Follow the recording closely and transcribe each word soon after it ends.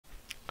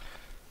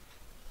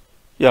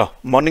Yeah,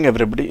 morning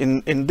everybody.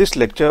 In this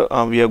lecture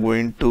we are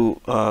going to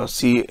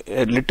see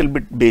a little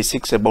bit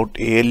basics about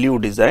ALU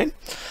design,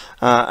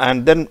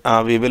 and then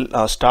we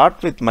will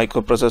start with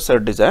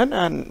microprocessor design,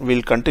 and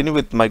we'll continue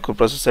with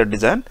microprocessor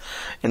design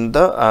in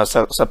the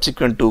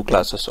subsequent two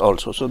classes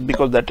also. So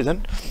because that is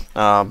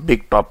a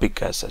big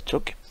topic as such.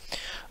 Okay.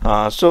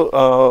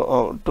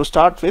 To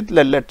start with,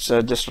 let's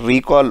just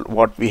recall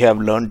what we have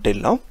learned till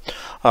now.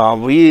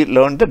 We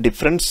learned the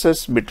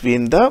differences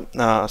between the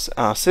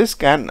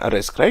CISC and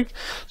RISC, right?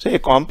 So a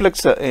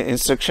complex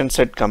instruction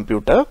set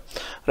computer,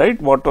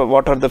 right? What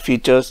are the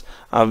features?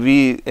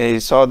 We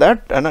saw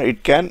that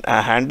it can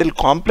handle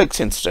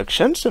complex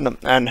instructions,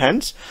 and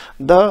hence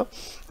the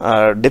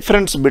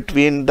difference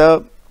between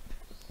the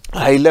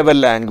high level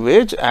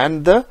language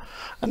and the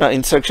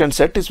instruction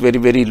set is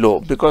very low,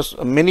 because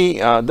many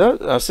the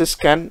CISC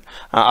can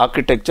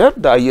architecture,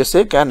 the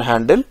ISA can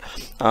handle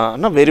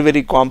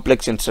very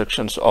complex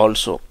instructions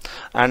also,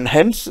 and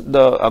hence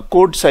the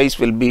code size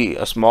will be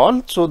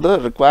small, so the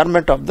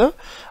requirement of the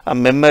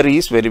memory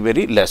is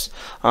very less.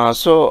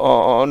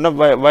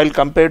 While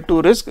compared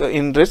to RISC,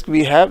 in RISC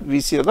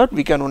we see that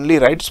we can only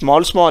write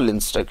small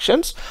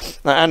instructions,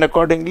 and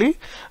accordingly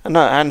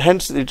and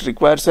hence it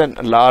requires a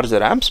large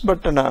RAMs,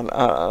 but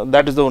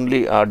that is the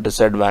only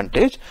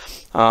disadvantage.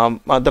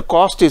 The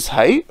cost is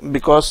high,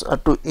 because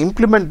to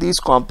implement these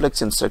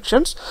complex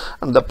instructions,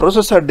 the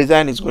processor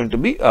design is going to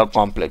be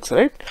complex,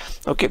 right?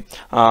 Okay.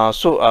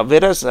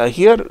 Whereas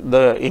here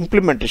the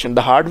implementation,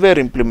 the hardware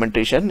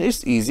implementation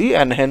is easy,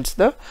 and hence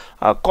the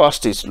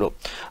cost is low.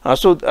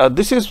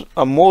 This is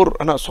more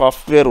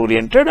software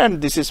oriented,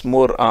 and this is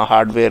more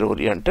hardware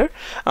oriented.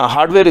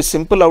 Hardware is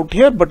simple out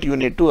here, but you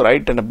need to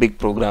write big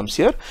programs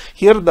here.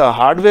 Here the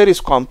hardware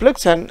is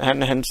complex, and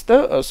hence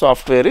the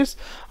software is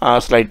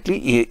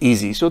slightly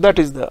easy. So that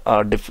is the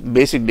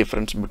basic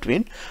difference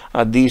between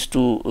these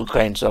two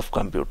kinds of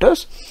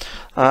computers.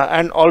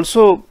 And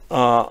also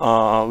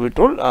we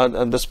told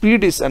the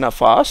speed is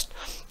fast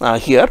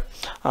here,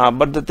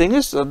 but the thing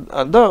is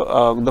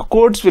the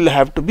codes will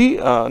have to be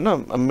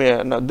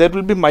there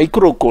will be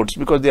micro codes,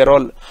 because they are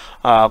all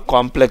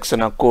complex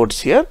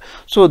codes here,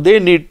 so they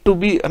need to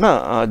be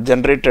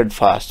generated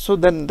fast, so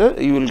then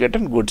you will get a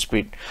good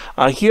speed.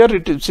 Here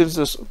it is, since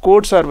the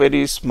codes are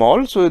very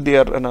small, so they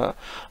are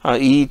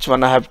each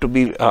one have to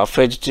be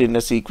fetched in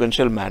a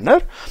sequential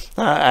manner,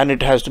 and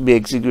it has to be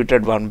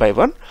executed one by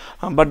one,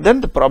 but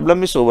then the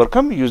problem is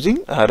overcome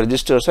using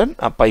registers and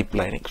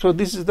pipelining. So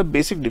this is the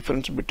basic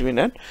difference between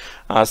an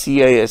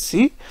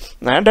CISC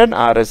and an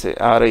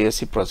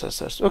RISC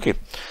processors. Okay.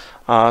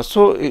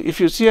 So if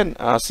you see an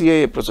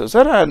CIA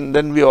processor, and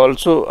then we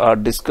also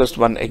discussed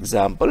one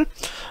example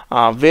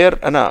where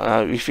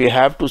if we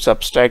have to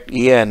subtract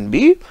A and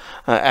B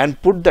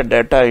and put the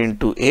data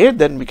into A,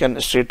 then we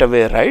can straight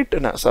away write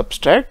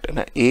subtract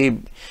A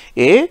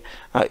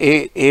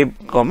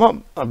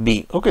comma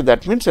B. Okay,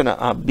 that means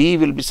B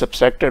will be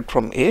subtracted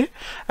from A,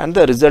 and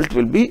the result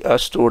will be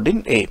stored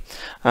in A.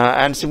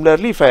 And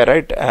similarly, if I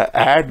write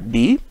add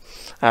B,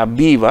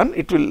 B1,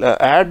 it will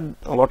add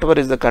whatever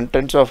is the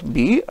contents of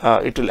B,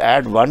 it will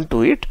add 1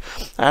 to it,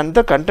 and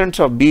the contents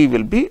of B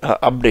will be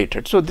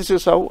updated. So this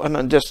is how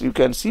just you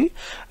can see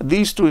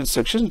these two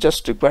instructions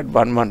just required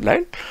one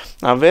line,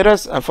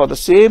 whereas for the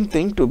same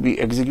thing to be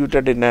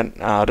executed in an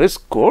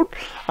RISC code,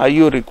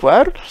 you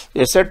require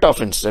a set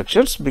of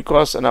instructions,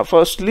 because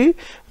firstly,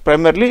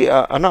 primarily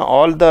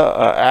all the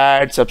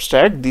add,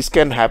 subtract, this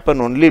can happen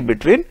only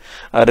between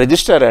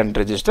register and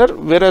register,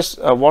 whereas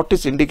what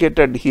is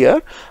indicated here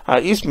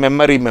is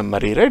memory,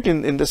 right?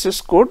 In the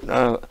CISC code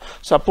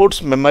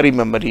supports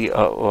memory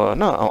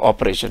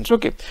operations.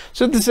 Okay,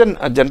 so this is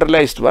a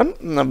generalized one,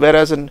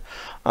 whereas in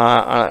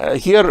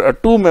here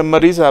two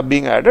memories are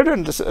being added,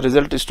 and this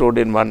result is stored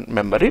in one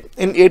memory.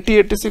 In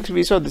 8086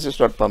 we saw this is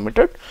not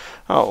permitted,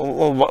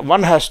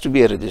 one has to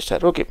be a register.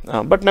 Okay,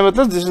 but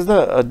nevertheless this is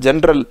the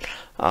general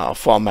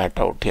format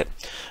out here.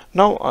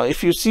 Now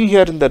if you see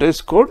here in the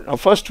RISC code,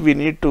 first we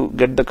need to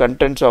get the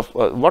contents of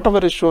whatever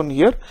is shown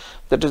here,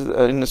 that is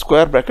in a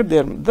square bracket, they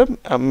are the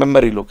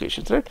memory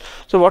locations, right?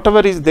 So whatever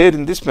is there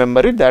in this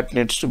memory, that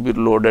needs to be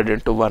loaded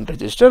into one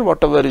register.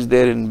 Whatever is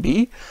there in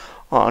B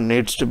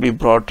needs to be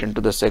brought into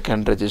the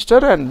second register,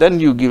 and then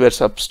you give a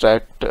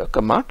subtract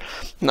command.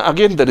 Now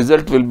again the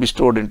result will be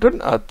stored into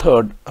a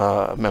third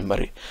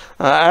memory,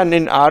 and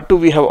in R2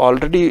 we have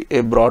already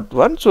brought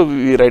one, so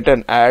we write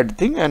an add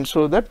thing, and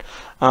so that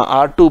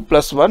R2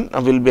 plus 1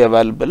 will be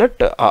available at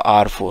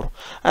R4,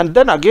 and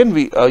then again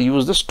we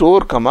use the store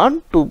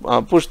command to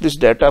push this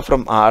data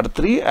from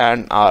R3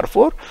 and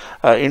R4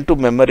 into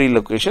memory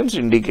locations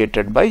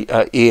indicated by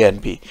A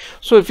and B.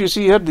 So if you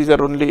see here, these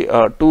are only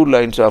 2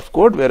 lines of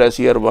code, whereas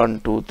here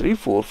 1, 2, 3,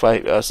 4,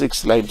 5,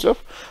 6 lines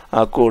of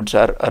codes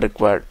are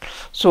required.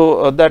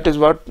 So that is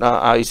what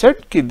I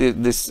said.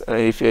 This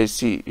if I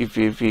see, if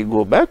we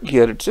go back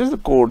here, it says the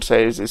code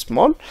size is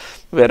small,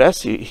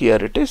 whereas here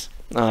it is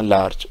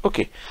large.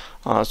 Okay,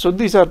 so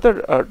these are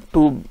the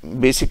two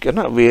basic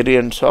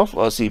variants of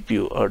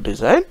CPU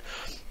design.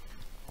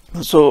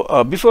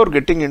 So before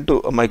getting into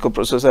a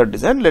microprocessor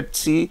design, let's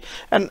see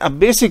a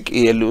basic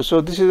ALU.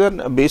 So this is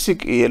a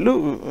basic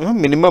ALU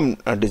minimum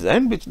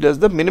design which does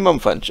the minimum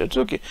functions.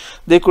 Okay,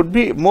 there could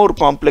be more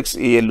complex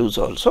ALUs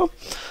also,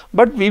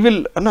 but we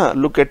will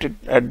look at it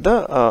at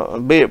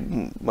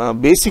the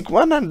basic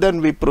one, and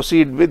then we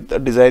proceed with the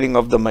designing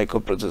of the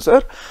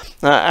microprocessor.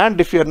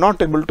 And if you are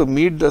not able to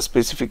meet the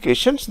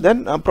specifications,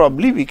 then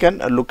probably we can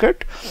look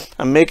at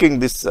making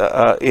this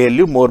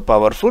ALU more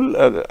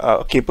powerful,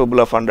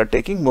 capable of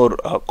undertaking more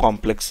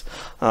complex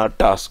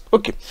task.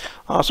 Okay,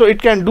 so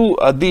it can do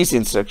these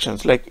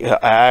instructions like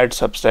add,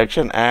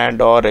 subtraction,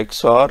 and, or,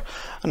 XOR,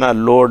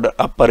 load,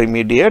 upper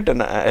immediate,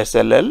 and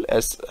SLL,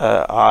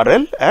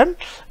 RL, and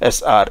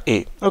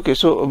SRA. Okay,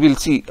 so we'll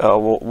see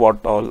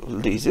what all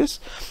these is.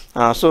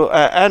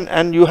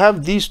 And you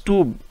have these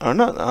two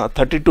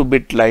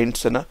 32-bit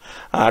lines,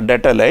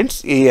 data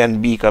lines A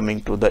and B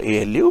coming to the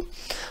ALU,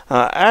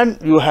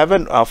 and you have a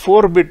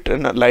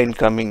 4-bit line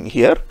coming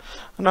here,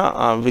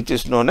 which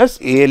is known as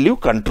ALU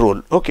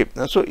control. Okay,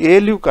 so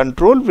ALU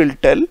control will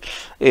tell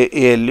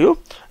ALU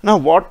now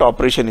what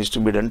operation is to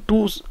be done.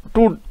 Two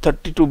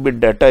 32-bit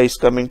data is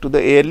coming to the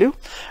ALU,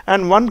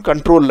 and one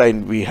control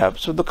line we have.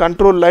 So the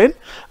control line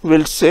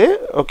will say,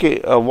 okay,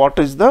 what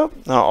is the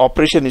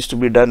operation is to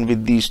be done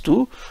with these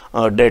two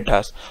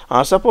datas.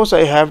 Suppose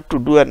I have to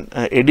do an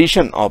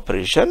addition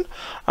operation.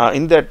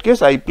 In that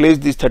case, I place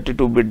this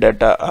 32-bit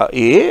data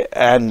A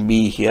and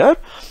B here,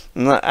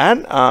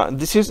 and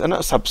this is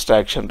a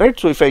subtraction, right?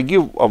 So if I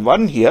give a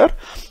 1 here,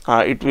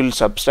 it will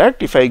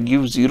subtract. If I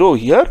give 0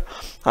 here,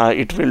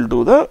 it will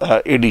do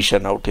the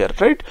addition out here,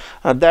 right?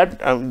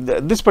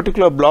 This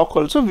particular block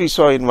also we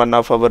saw in one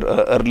of our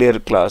earlier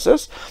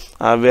classes,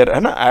 where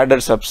an adder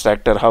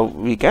subtractor, how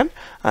we can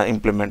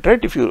implement,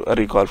 right? If you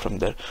recall from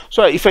there.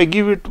 So if I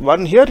give it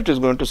 1 here, it is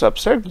going to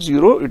subtract,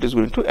 0 it is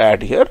going to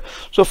add here.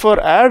 So for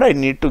add, I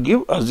need to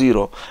give a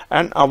 0,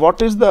 and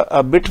what is the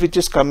bit which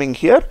is coming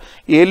here?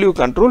 ALU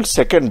control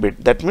second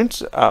bit. That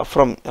means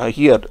from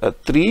here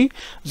 3,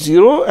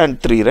 0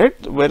 and 3,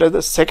 right? Whereas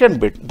the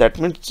second bit, that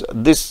means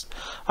this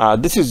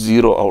is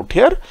 0 out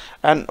here,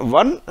 and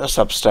 1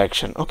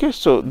 subtraction. Okay,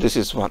 so this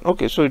is 1.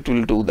 Okay, so it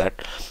will do that.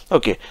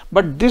 Okay,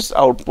 but this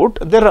output,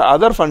 there are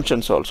other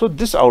functions also.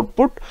 This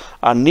output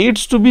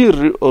needs to be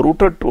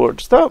routed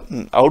towards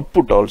the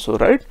output also,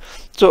 right?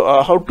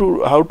 So how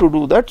to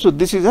do that? So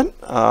this is an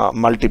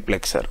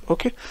multiplexer.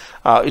 Okay,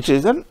 it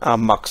is an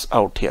mux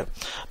out here.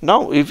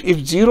 Now if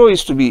 0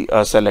 is to be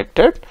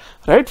selected,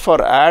 right,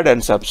 for add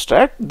and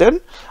subtract,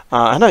 then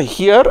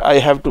here I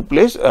have to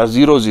place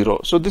 0,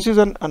 0. So this is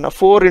a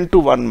 4 into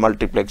 1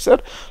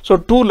 multiplexer. So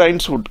 2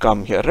 lines would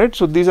come here, right?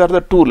 So these are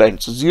the 2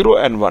 lines, 0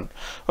 and 1.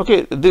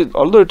 Okay,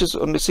 although it is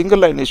only single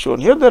line is shown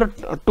here, there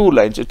are 2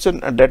 lines. It's a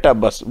data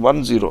bus,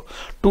 1, 0.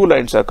 2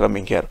 lines are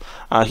coming here.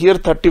 Here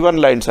 31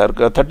 lines are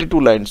 32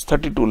 lines.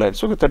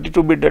 Okay,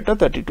 32-bit data,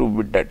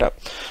 32-bit data.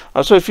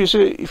 So if you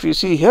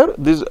see here,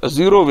 this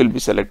 0 will be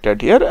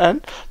selected here,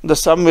 and the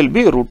sum will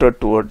be routed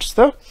towards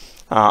the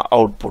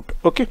output.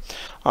 Okay,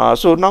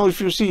 so now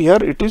if you see here,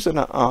 it is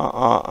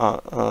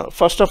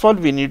first of all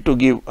we need to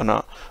give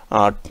 0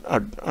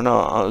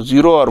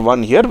 or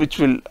 1 here, which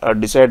will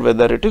decide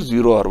whether it is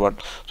 0 or 1.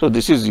 So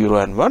this is 0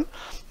 and 1.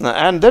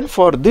 And then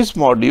for this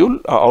module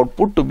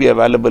output to be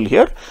available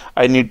here,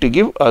 I need to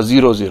give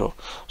 0, 0.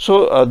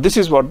 So this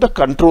is what the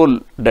control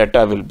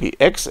data will be.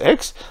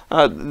 XX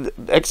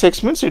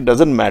XX means it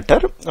doesn't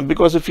matter,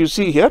 because if you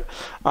see here,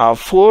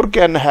 4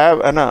 can have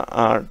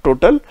a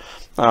total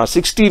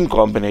 16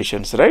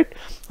 combinations, right?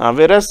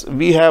 Whereas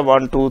we have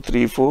 1, 2,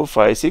 3, 4,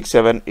 5, 6,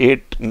 7,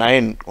 8,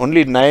 9,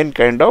 only 9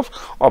 kind of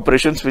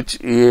operations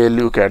which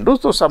ALU can do.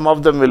 So some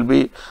of them will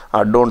be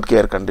don't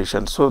care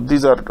conditions. So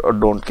these are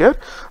don't care.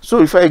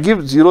 So if I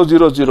give 0,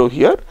 0, 0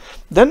 here,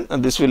 then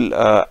this will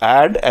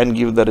add and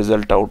give the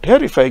result out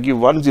here. If I give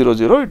 1, 0,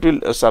 0, it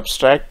will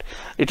subtract,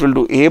 it will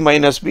do A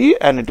minus B,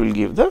 and it will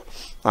give the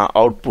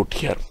output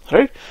here,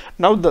 right?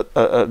 Now the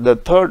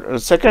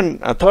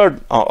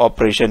third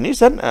operation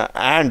is an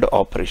AND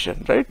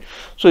operation, right?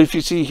 So if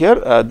you see here,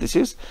 this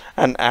is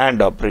an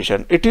AND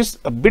operation. It is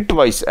a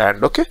bitwise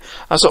AND. Okay,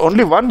 so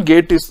only one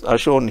gate is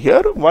shown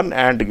here, one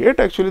AND gate.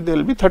 Actually there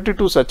will be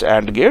 32 such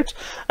AND gates,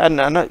 and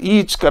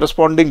each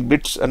corresponding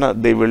bits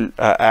they will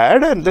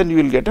add, and then you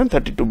will get a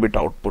 32-bit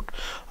output.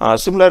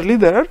 Similarly,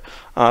 there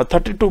are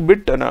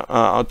 32-bit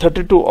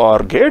 32 OR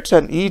gates,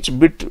 and each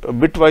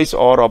bitwise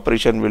OR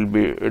operation will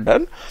be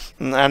done,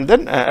 and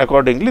then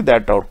accordingly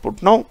that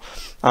output. Now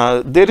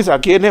there is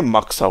again a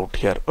mux out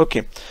here.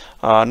 Okay,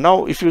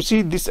 now if you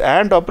see, this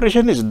AND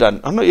operation is done,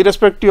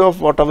 irrespective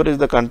of whatever is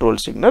the control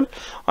signal,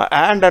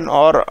 AND and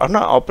OR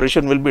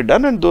operation will be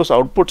done, and those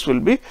outputs will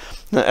be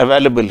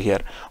available here.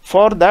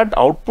 For that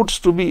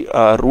outputs to be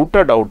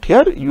routed out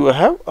here, you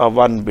have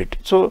 1 bit.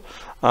 So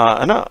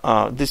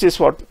this is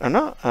what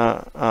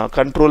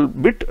control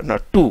bit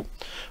 2.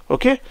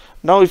 Okay,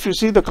 now if you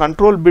see, the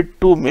control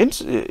bit 2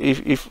 means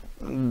if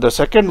the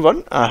second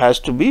one has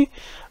to be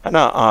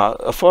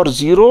for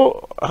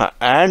 0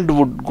 AND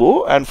would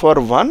go, and for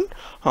 1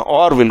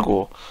 OR will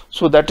go.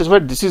 So that is why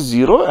this is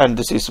 0 and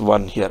this is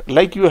 1 here.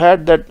 Like you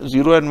had that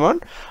 0 and 1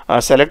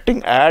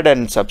 selecting add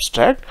and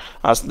subtract,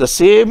 as the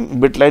same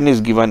bit line is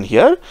given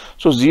here.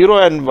 So 0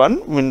 and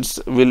 1 means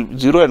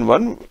 0 and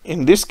 1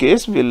 in this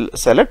case will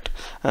select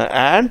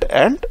and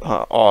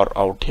OR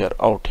out here,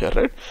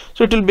 right?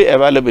 So it will be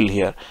available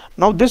here.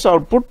 Now this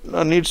output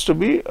needs to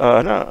be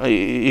one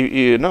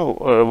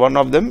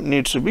of them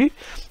needs to be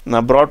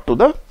brought to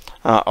the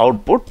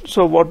output.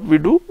 So what we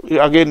do,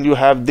 again you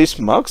have this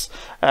mux,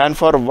 and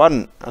for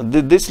one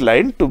this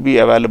line to be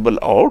available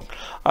out,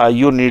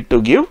 you need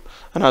to give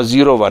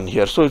 0 1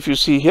 here. So if you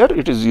see here,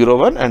 it is 0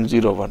 1 and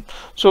 0 1.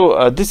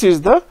 So this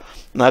is the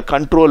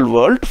control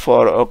word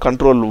for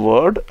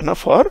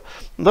for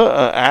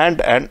the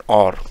and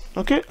OR.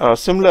 Okay.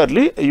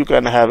 Similarly, you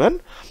can have an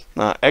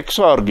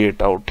XOR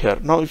gate out here.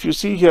 Now if you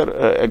see here,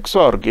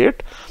 XOR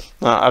gate,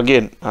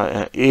 again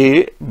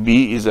A,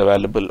 B is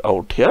available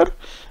out here,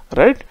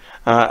 right?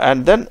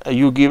 And then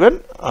you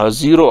given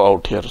 0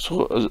 out here.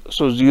 So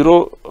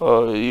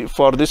 0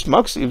 for this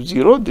mux, if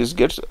 0, this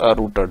gets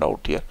routed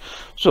out here.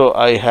 So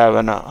I have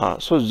an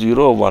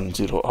 0 1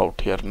 0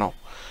 out here now,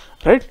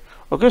 right?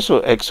 Okay,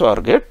 so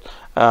XOR gate,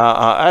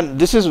 and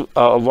this is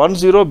 1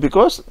 0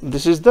 because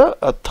this is the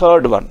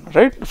third one,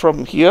 right?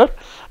 From here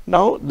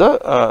now the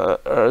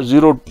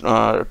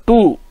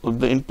 2,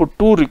 the input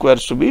 2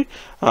 requires to be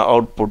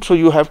output. So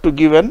you have to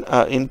give an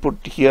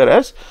input here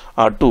as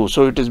 2.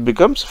 So it is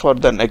becomes, for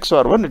the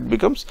XOR 1 it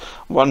becomes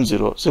 1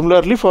 0.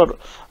 Similarly for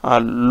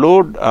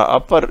load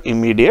upper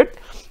immediate,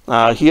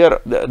 here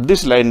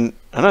this line,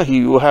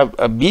 you have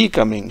a B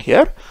coming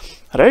here,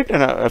 right,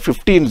 and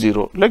 15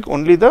 0, like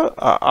only the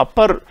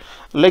upper,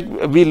 like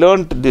we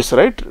learned this,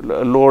 right,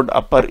 load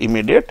upper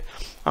immediate,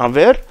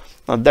 where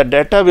the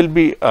data will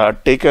be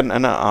taken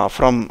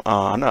from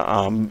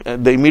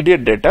the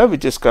immediate data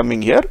which is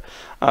coming here,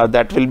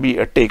 that will be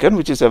taken,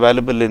 which is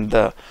available in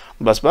the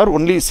bus bar.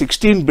 Only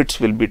 16 bits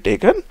will be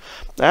taken,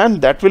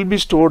 and that will be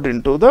stored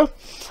into the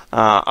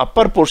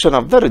upper portion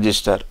of the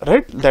register,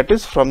 right? That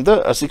is from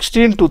the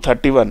 16 to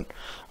 31.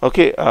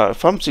 Okay,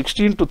 from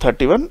 16 to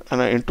 31,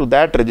 into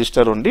that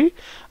register only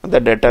the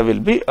data will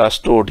be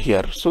stored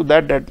here. So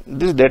that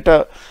this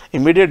data,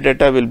 immediate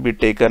data, will be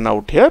taken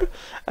out here,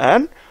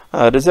 and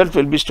result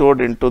will be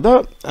stored into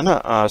the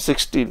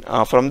 16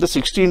 from the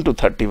 16 to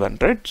 31,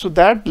 right? So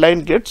that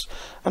line gets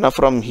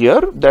from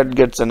here, that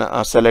gets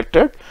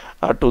selected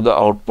to the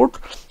output.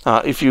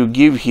 If you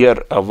give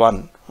here a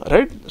 1,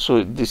 right,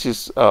 so this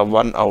is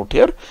 1 out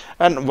here,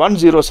 and 1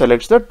 0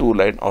 selects the 2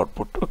 line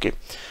output. Okay,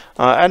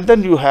 and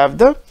then you have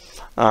the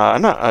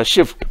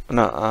shift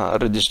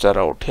register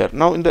out here.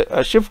 Now in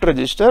the shift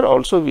register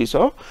also we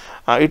saw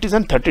it is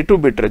an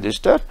 32-bit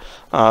register.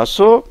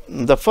 So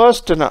the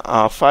first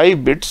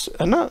 5 bits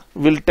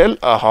will tell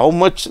how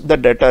much the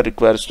data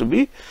requires to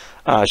be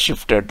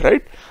shifted,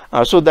 right?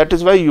 So that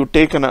is why you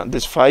take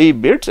this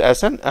 5 bits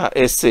as an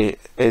SA,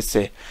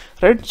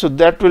 right? So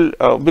that will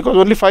because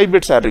only 5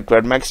 bits are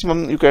required,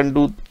 maximum you can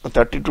do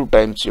 32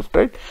 times shift,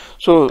 right?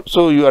 So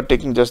you are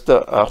taking just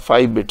the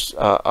 5 bits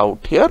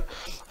out here,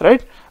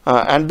 right?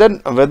 And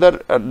then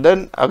whether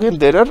then again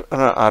there are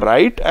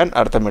write and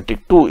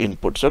arithmetic, 2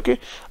 inputs. Okay,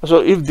 so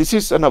if this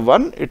is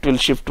 1, it will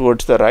shift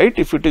towards the right.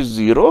 If it is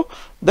 0,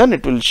 then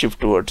it will shift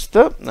towards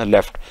the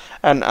left.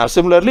 And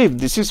similarly, if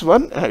this is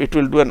 1, it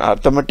will do an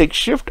arithmetic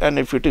shift, and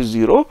if it is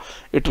 0,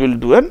 it will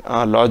do an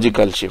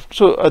logical shift.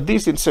 So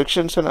these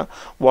instructions and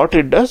what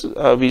it does,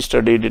 we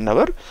studied in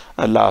our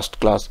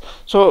last class.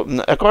 So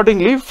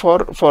accordingly,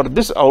 for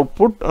this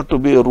output to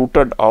be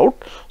routed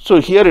out, so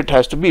here it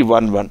has to be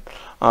 1 1.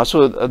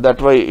 So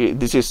that why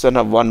this is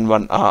 1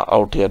 1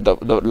 out here.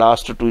 The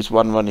last 2 is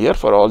 1 1 here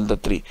for all the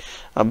 3,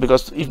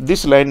 because if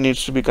this line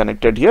needs to be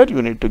connected here,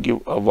 you need to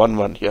give a 1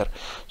 1 here.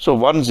 So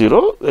 1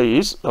 0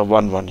 is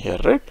 1 1 here,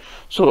 right?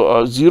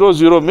 So 0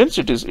 0 means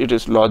it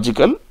is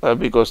logical,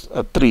 because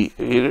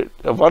 3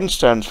 1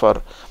 stands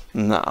for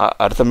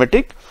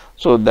arithmetic.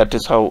 So that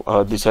is how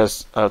this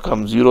has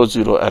come 0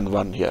 0 and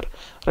 1 here,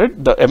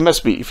 right? The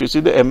MSB, if you see,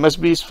 the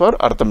MSB is for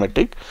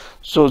arithmetic.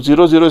 So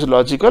 0 0 is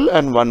logical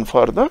and 1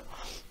 for the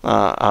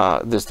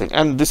this thing,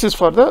 and this is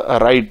for the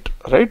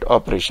write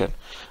operation,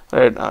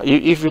 right?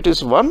 If it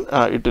is 1,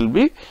 it will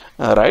be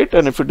right,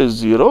 and if it is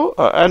 0,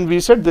 and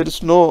we said there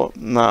is no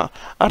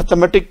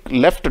arithmetic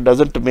left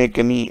doesn't make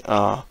any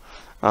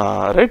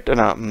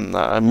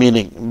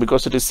meaning,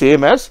 because it is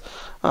same as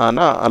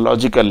a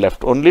logical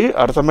left. Only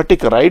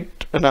arithmetic right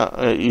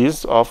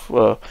is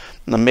of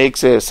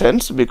makes a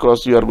sense,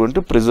 because you are going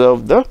to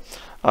preserve the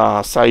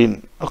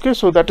sign. Okay,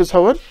 so that is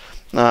how an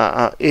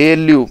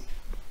ALU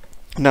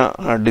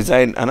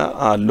design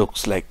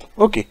looks like.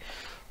 Okay,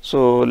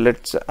 so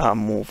let's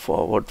move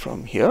forward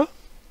from here.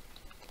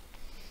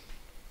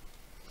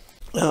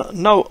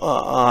 Now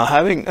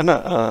having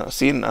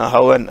seen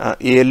how an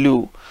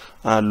ALU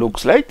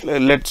looks like,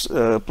 let's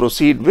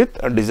proceed with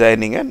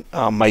designing an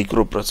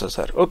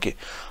microprocessor. Okay,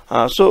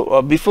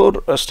 so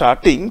before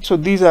starting, so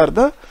these are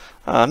the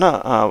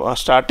a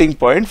starting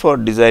point for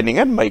designing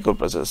a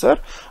microprocessor.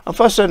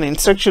 First, an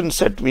instruction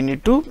set, we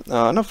need to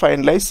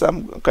finalize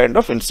some kind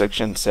of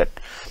instruction set,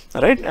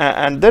 right?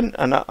 And then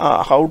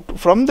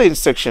from the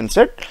instruction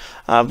set,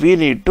 we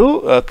need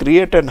to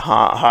create an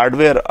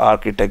hardware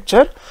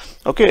architecture,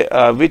 okay,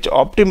 which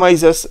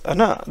optimizes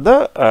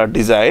the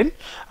design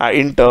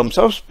in terms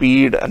of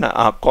speed and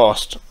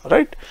cost,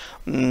 right?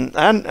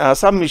 And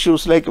some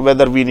issues like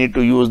whether we need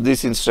to use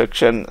this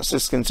instruction,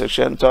 CISC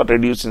instructions or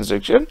reduce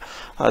instruction,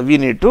 we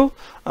need to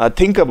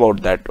think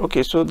about that.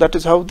 Okay, so that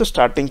is how the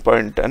starting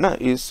point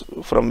is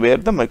from where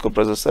the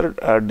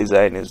microprocessor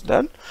design is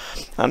done.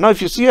 Now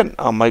if you see a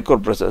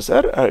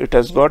microprocessor, it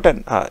has got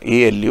an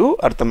ALU,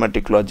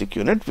 arithmetic logic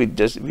unit,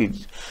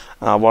 which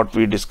what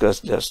we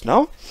discussed just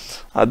now.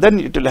 Then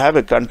it will have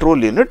a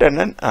control unit and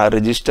then a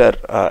register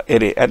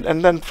array,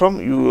 and then from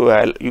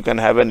you can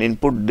have an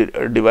input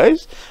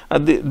device.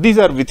 These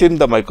are within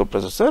the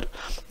microprocessor.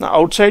 Now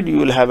outside you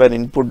will have an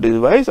input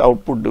device,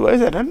 output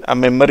device, and then a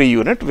memory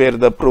unit where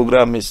the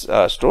program is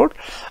stored.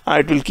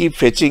 It will keep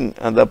fetching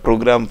the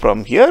program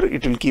from here.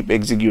 It will keep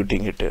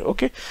executing it.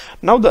 Okay.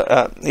 Now the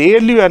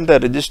ALU and the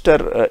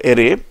register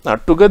array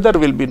together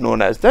will be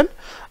known as the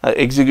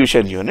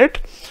execution unit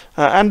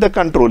and the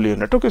control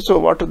unit. Okay, so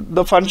what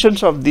the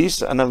functions of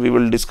these we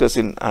will discuss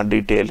in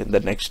detail in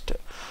the next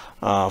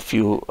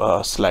few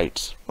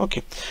slides.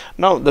 Okay,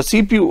 now the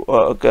CPU,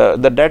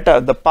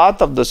 the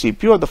path of the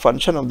CPU or the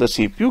function of the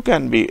CPU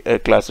can be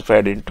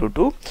classified into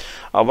two.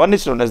 One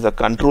is known as the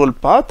control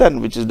path,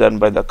 and which is done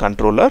by the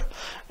controller,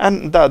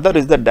 and the other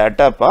is the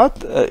data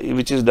path,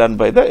 which is done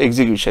by the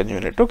execution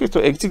unit. Okay,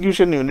 so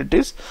execution unit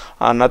is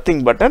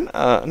nothing but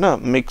a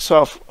mix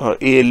of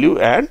ALU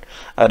and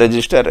a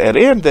register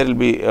array, and there will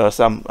be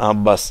some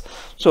bus.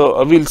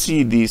 So we'll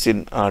see these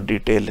in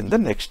detail in the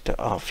next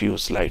few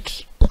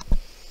slides.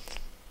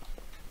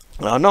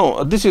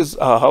 Now this is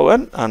how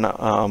an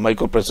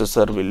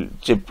microprocessor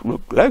chip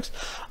look like.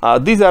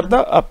 These are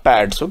the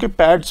pads. Okay,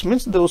 pads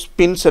means those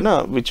pins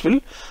which will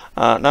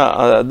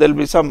there will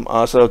be some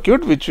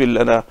circuit which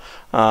will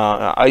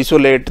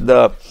isolate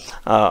the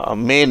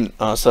main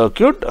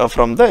circuit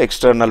from the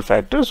external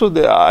factor. So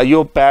the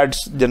IO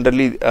pads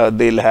generally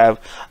they'll have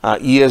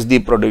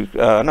ESD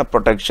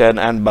protection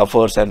and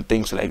buffers and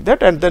things like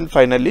that, and then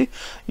finally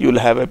you will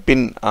have a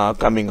pin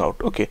coming out.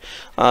 Okay,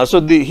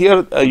 so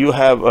here you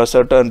have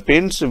certain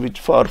pins which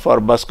for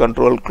bus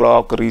control,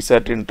 clock,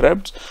 reset,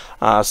 interrupts,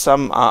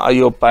 some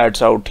IO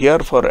pads out here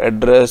for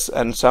address,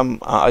 and some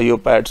IO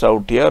pads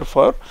out here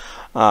for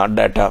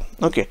data.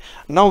 Okay,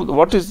 now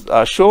what is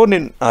shown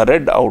in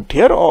red out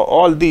here,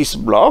 all these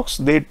blocks,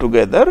 they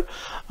together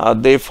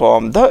they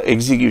form the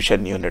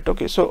execution unit.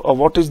 Okay, so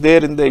what is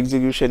there in the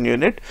execution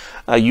unit?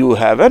 You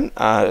have an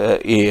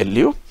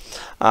ALU,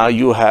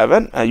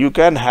 you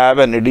can have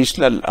an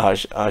additional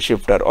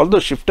shifter, although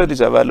shifter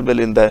is available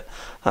in the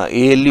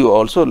ALU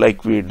also,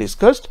 like we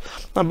discussed,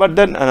 but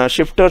then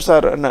shifters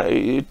are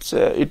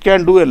it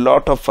can do a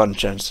lot of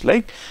functions,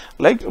 like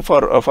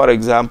for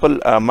example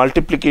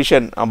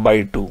multiplication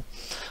by 2,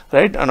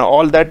 right? And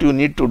all that you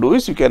need to do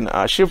is you can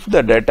shift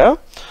the data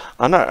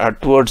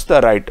towards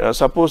the right.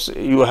 Suppose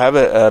you have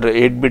a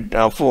 8-bit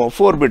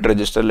 4-bit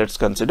register, let's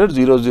consider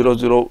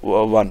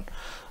 0001,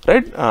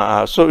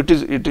 right? So it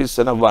is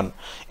 1.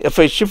 If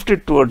I shift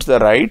it towards the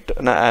right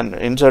and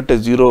insert a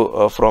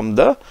 0 from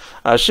the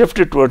shift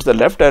it towards the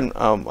left and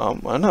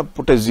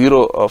put a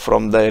 0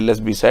 from the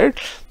LSB side,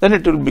 then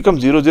it will become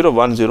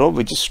 0010,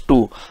 which is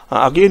 2.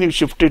 Again you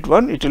shift it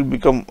 1, it will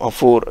become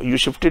 4. You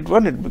shift it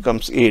 1, it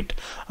becomes 8.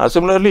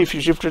 Similarly, if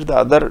you shift it the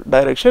other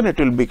direction, it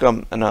will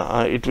become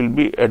it will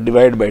be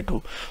divided by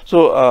 2.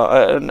 So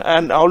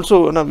and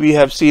also we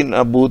have seen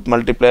booth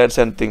multipliers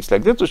and things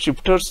like that. So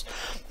shifters,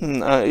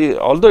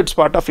 although it's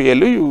part of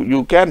ALU,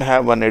 you can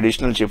have one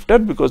additional shifter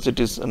because it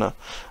is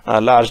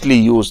largely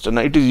used.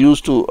 It is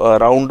used to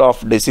round off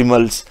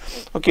decimals.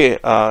 Okay,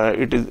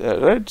 it is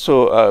right.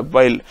 So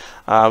while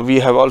we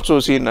have also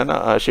seen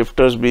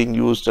shifters being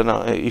used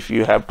if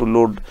you have to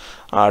load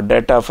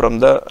data from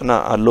the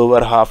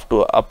lower half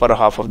to upper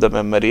half of the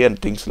memory and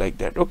things like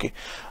that. Okay,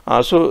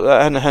 so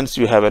and hence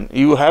you have an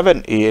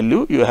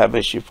ALU, you have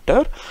a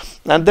shifter,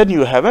 and then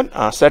you have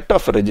a set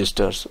of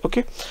registers.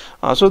 Okay,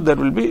 so there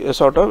will be a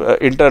sort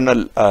of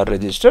internal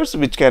registers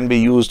which can be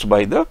used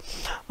by the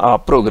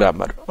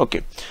programmer.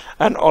 Okay,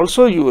 and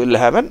also you will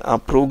have a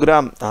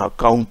program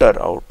counter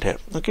out here.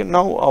 Okay,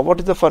 now what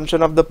is the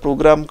function of the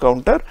program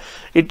counter?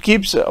 It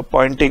keeps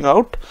pointing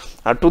out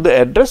to the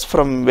address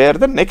from where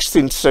the next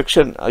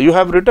instruction, you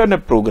have written a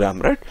program,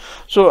 right?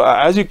 So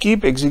as you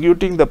keep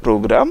executing the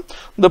program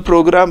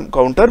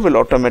counter will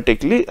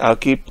automatically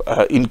keep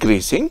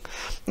increasing.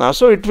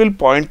 So it will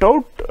point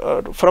out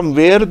from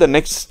where the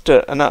next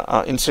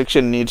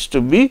instruction needs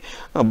to be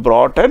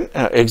brought and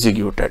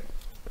executed.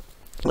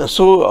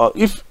 So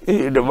if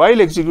while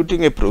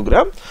executing a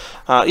program,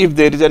 if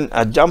there is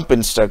a jump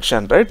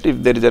instruction, right?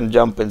 If there is a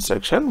jump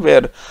instruction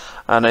where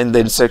and in the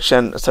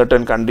instruction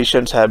certain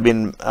conditions have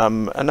been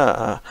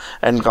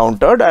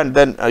encountered, and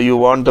then you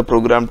want the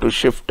program to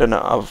shift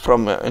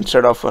from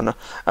instead of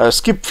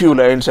skip few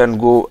lines and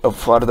go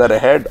further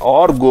ahead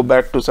or go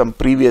back to some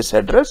previous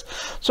address.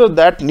 So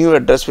that new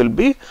address will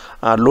be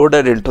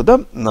loaded into the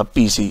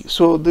PC.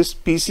 So this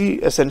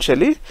PC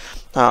essentially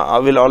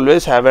will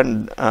always have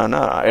an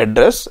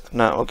address,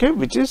 okay,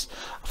 which is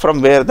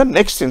from where the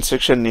next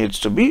instruction needs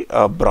to be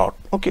brought.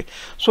 Okay,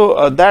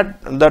 so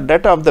that the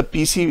data of the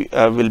PC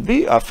will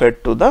be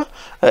fed to the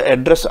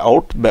address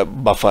out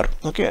buffer.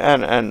 Okay,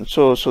 and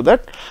so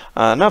that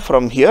now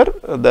from here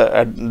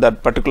that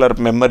particular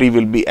memory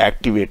will be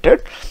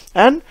activated,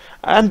 and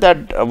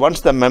that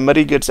once the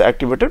memory gets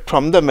activated,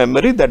 from the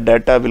memory the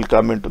data will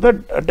come into the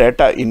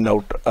data in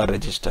out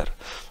register.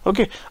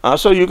 Okay,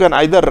 so you can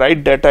either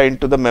write data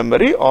into the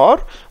memory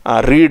or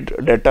read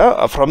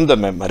data from the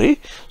memory.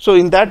 So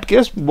in that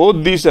case,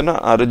 both these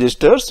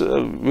registers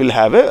will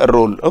have a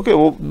role. Okay,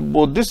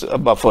 both these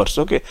buffers.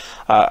 Okay,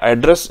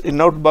 address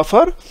in out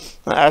buffer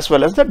as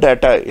well as the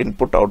data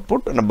input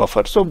output in a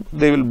buffer. So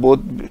they will both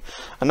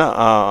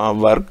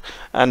work,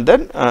 and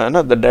then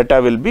the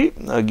data will be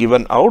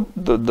given out.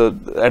 The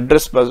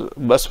address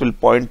bus will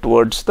point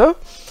towards the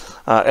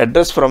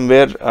address from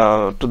where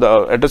to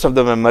the address of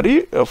the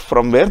memory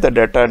from where the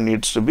data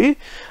needs to be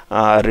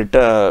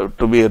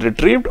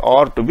retrieved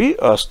or to be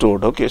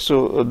stored. Okay,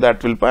 so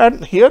that will,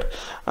 and here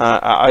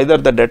either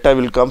the data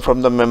will come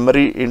from the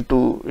memory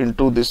into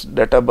this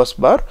data bus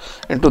bar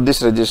into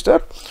this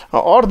register,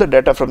 or the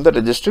data from the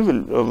registry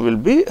will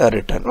be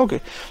written.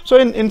 Okay, so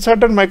in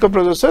certain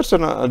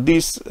microprocessors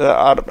these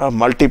are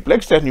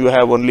multiplexed, and you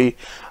have only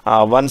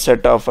one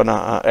set of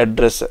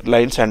address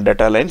lines and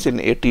data lines. In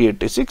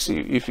 8086,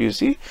 if you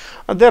see,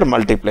 they are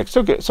multiplexed.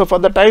 Okay, so for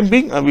the time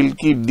being we'll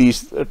keep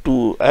these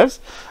two as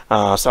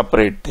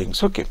separate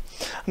things. Okay,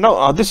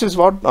 now this is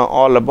what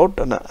all about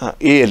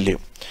ALU.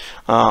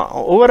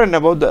 Over and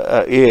above the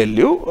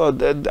ALU,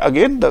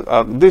 again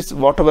this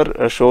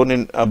whatever shown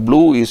in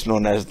blue is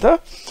known as the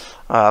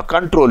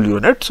control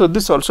unit. So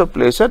this also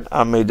plays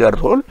a major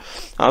role.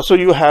 So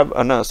you have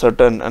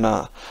certain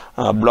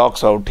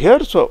blocks out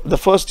here. So the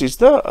first is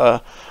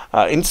the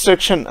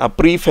instruction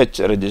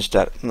prefetch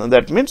register.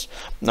 That means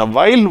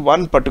while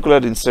one particular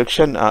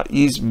instruction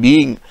is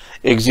being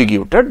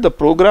executed, the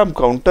program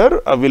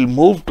counter will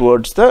move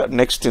towards the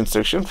next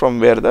instruction from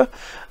where the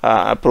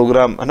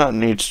program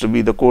needs to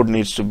be, the code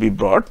needs to be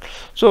brought.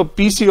 So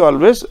PC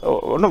always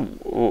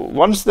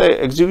once the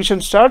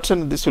execution starts,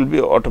 and this will be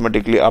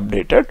automatically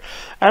updated,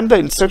 and the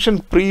instruction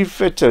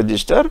prefetch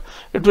register,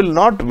 it will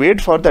not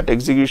wait for that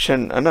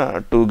execution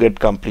to get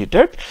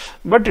completed,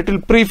 but it will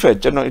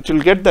prefetch, it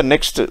will get the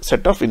next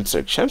set of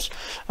instructions,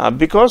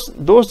 because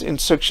those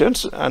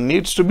instructions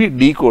needs to be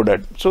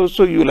decoded. So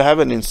you will have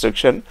an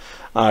instruction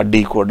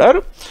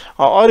decoder,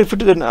 or if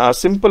it is a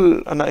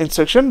simple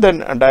instruction, then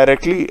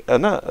directly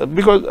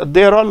because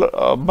they are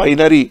all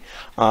binary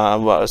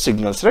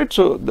signals, right?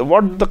 So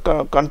what the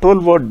control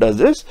word does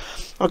is,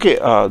 okay,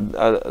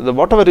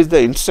 whatever is the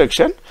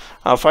instruction,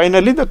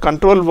 finally the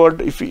control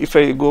word, if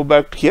I go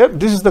back here,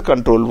 this is the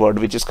control word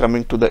which is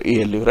coming to the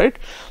ALU, right?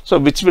 So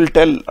which will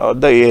tell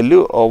the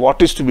ALU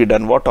what is to be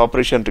done, what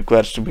operation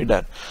requires to be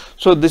done.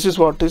 So this is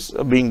what is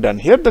being done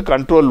here. The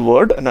control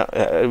word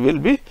will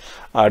be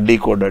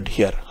decoded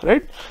here,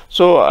 right?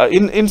 So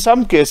in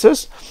some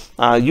cases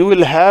you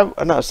will have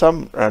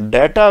some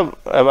data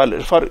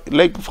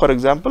for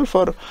example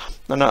for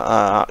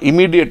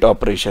immediate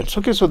operations.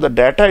 Okay, so the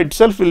data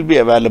itself will be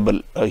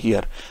available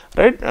here,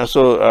 right?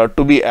 So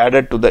to be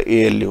added to the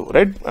ALU,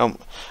 right?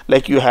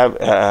 Like you have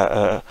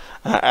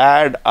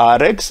add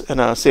RX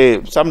and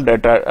say some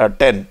data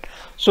 10.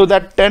 So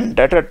that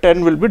data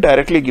 10 will be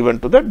directly given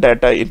to the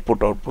data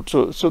input output.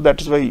 So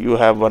that is why you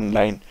have one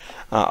line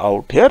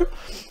out here.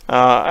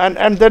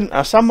 And then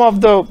some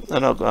of the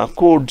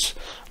codes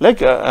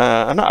like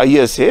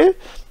ISA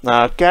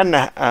can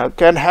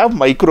have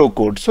micro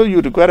code. So you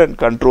require a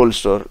control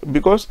store,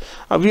 because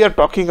we are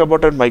talking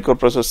about a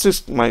microprocessor,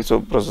 CISC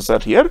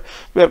microprocessor here,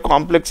 where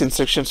complex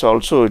instructions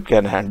also it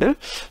can handle.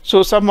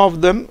 So some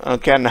of them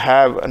can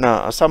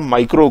have some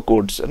micro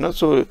codes.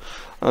 So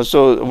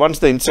once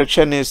the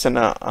instruction is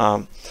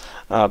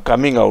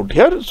coming out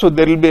here, so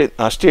there will be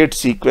a state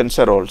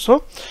sequencer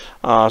also.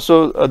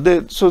 So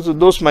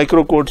those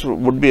microcodes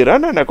would be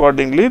run, and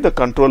accordingly the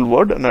control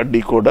word and a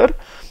decoder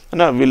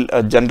will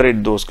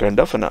generate those kind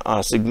of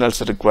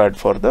signals required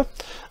for the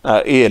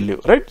ALU,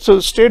 right? So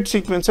state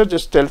sequencer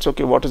just tells,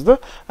 okay, what is the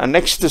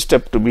next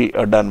step to be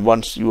done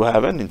once you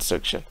have an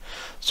instruction.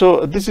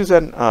 So this is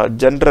a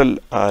general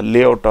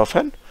layout of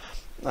an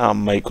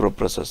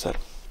microprocessor.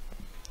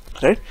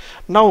 Right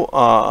now,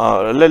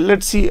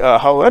 let's see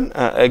how an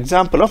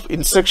example of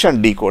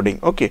instruction decoding.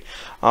 Okay,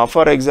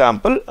 for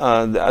example,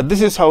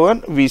 this is how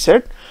we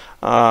said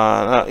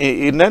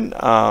in an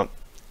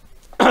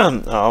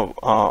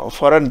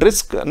for a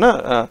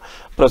RISC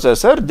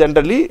processor,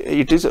 generally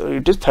it is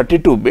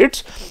 32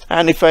 bits,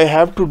 and if I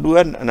have to do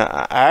an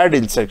add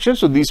instruction,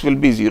 so this will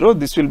be 0,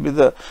 this will be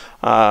the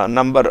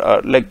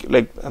number, like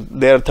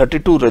there are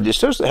 32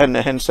 registers, and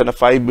hence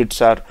 5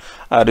 bits are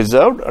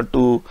reserved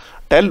to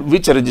tell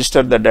which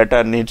register the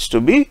data needs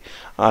to be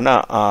from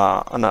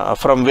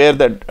where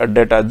the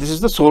data, this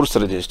is the source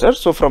register,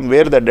 so from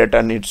where the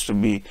data needs to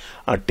be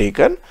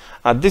taken.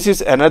 This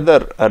is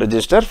another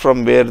register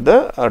from where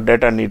the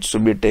data needs to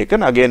be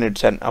taken, again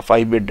it's a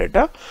 5-bit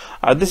data.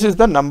 This is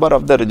the number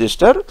of the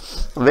register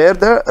where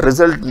the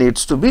result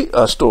needs to be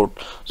stored.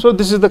 So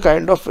this is the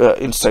kind of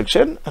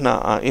instruction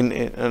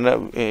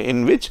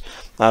in which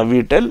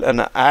we tell an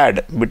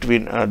add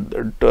between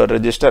to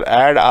register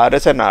add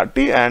RS and RT,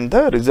 and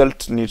the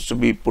results needs to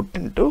be put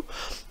into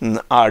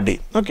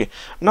RD. Okay.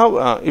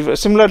 Now if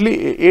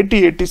similarly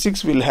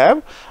 8086 will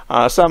have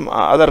some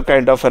other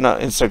kind of an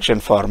instruction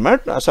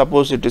format.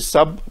 Suppose it is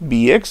sub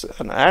BX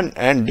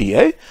and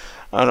DI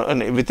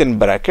within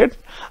bracket.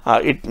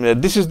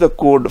 This is the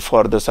code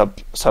for the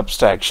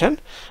subtraction,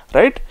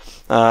 right?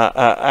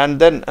 And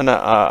then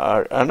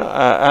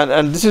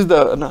and this is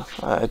the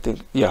I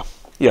think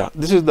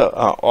this is the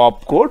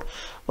op code.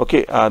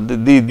 Okay,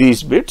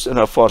 these bits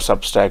for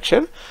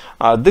subtraction.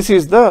 This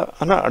is the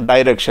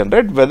direction,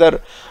 right?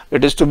 Whether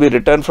it is to be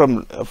written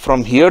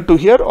from here to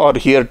here or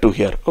here to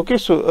here. Okay,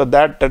 so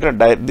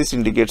this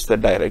indicates the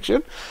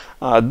direction.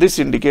 This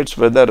indicates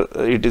whether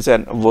it is a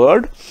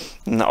word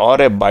or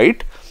a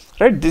byte,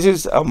 right? This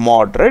is a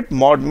mod, right?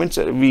 Mod means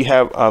we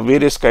have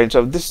various kinds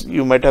of this.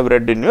 You might have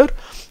read in your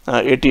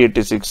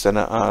 8086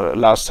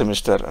 last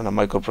semester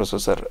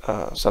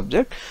microprocessor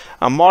subject.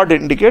 A mod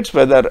indicates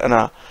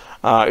whether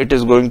it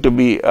is going to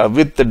be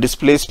with the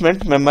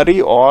displacement memory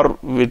or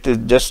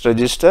with just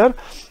register,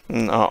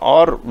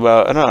 or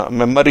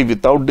memory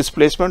without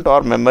displacement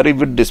or memory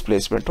with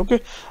displacement. Okay,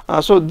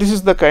 so this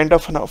is the kind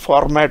of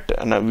format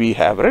we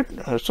have, right?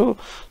 So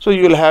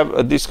you will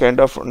have this kind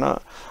of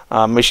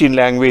machine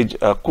language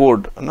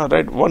code,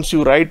 right? Once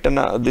you write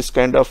this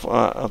kind of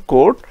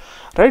code,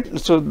 right,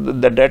 so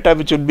the data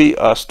which will be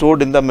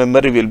stored in the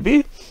memory will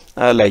be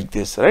like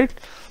this, right?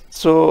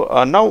 So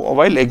now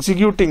while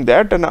executing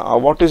that,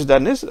 what is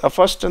done is the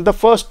first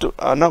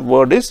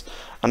word is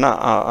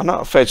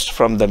fetched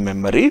from the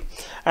memory,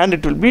 and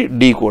it will be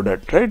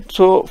decoded, right?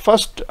 So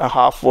first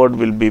half word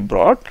will be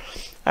brought,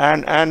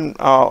 and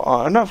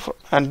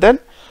then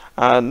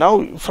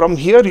now from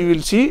here you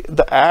will see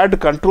the add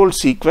control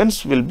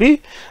sequence will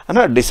be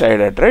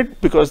decided,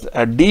 right? Because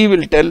D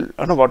will tell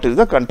what is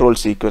the control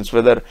sequence,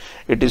 whether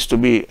it is to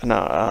be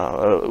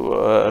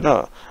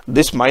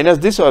this minus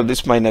this or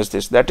this minus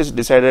this. That is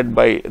decided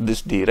by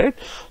this D, right?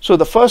 So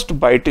the first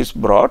byte is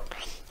brought,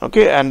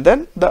 okay, and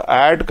then the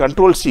add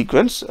control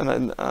sequence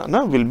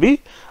will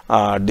be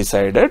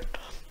decided.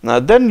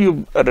 Then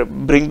you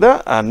bring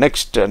the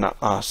next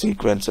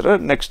sequence.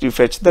 Next you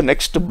fetch the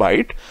next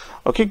byte.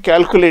 Okay,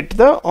 calculate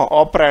the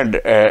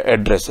operand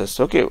addresses.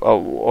 Okay,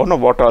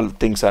 what all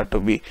things are to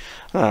be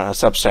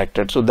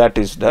subtracted. So that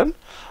is done,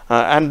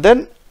 and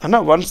then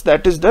once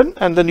that is done,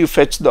 and then you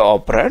fetch the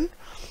operand,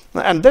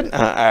 and then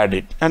add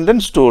it, and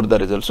then store the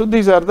result. So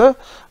these are the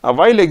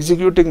while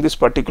executing this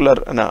particular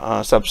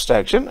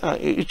subtraction,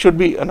 it should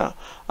be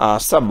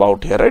sub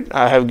out here, right?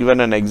 I have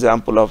given an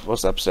example of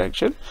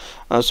subtraction.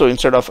 So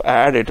instead of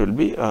add, it will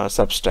be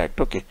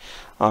subtract. Okay.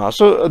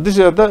 So these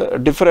are the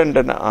different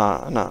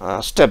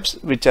steps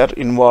which are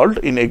involved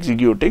in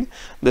executing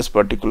this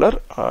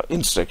particular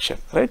instruction,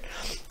 right?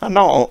 And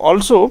now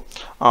also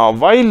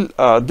while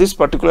this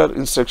particular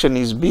instruction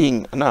is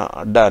being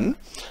done,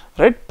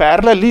 right,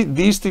 parallelly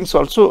these things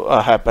also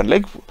happen.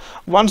 Like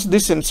once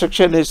this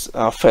instruction is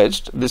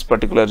fetched, this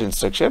particular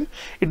instruction,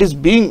 it is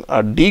being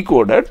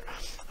decoded,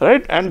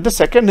 right, and the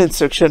second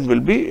instruction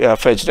will be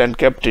fetched and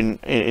kept in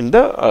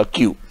the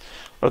queue.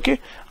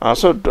 Okay,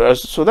 so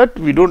that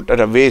we don't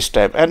waste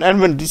time, and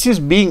when this is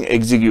being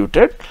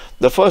executed,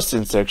 the first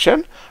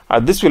instruction,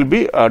 this will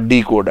be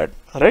decoded,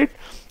 right?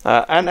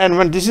 And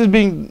when this is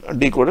being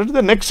decoded,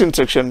 the next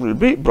instruction will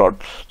be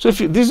brought. So if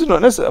this is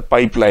known as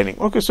pipelining.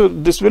 Okay, so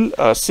this will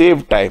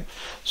save time.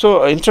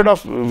 So instead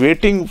of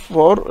waiting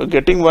for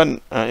getting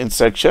one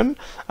instruction,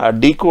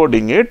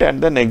 decoding it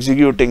and then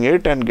executing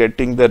it and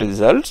getting the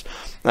results,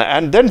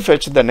 and then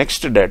fetch the next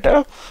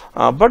data,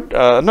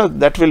 no,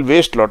 that will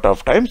waste lot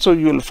of time. So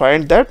you will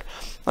find that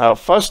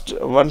first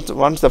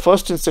once the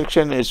first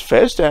instruction is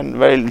fetched, and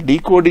while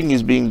decoding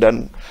is being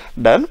done,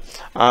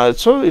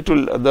 so it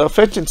will, the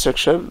fetch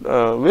instruction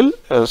will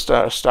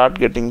start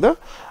getting the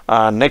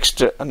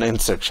next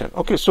instruction.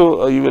 Okay,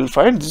 so you will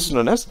find this is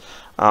known as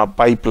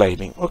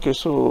pipelining. Okay,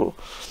 so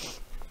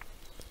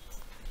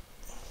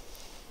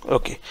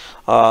okay,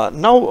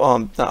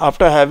 now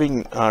after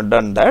having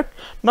done that,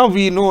 now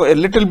we know a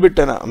little bit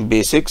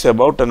basics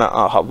about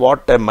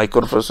what a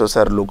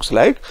microprocessor looks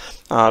like,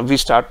 we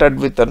started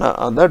with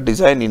the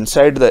design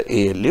inside the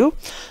ALU.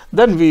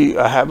 Then we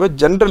have a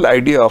general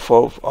idea of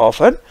a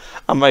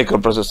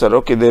microprocessor.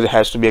 Okay, there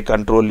has to be a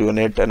control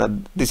unit,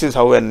 and this is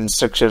how an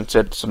instruction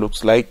set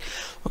looks like.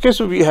 Okay,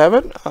 so we have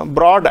a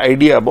broad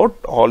idea about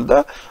all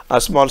the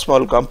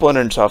small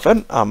components of a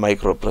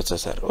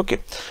microprocessor. Okay,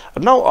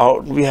 now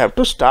we have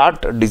to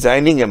start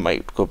designing a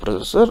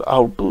microprocessor.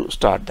 How to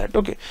start that?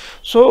 Okay,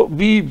 so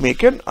we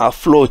make a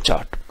flow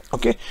chart.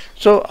 Okay,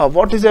 so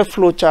what is a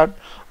flow chart?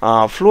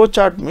 Flow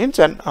chart means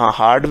an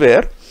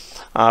hardware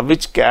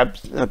which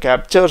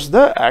captures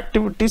the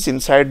activities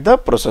inside the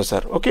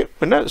processor, okay,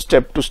 in a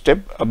step-to-step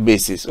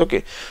basis.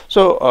 Okay,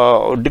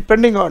 so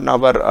depending on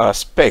our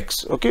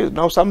specs, okay,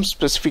 now some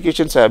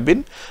specifications have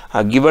been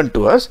given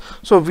to us.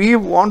 So we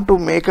want to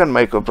make a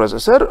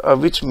microprocessor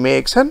which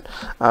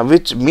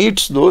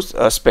meets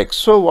those specs.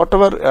 So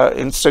whatever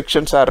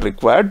instructions are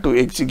required to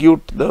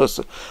execute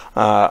those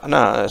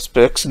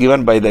specs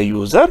given by the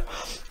user,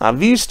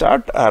 we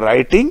start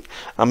writing,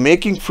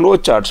 making flow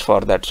charts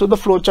for that. So the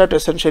flow chart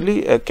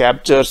essentially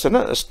captures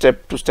a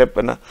step-to-step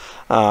on a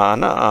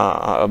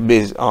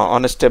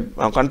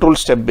control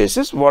step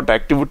basis what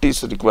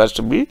activities requires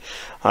to be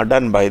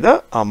done by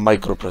the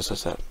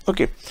microprocessor.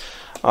 Okay,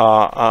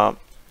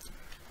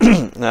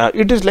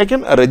 it is like a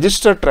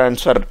register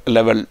transfer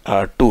level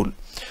tool.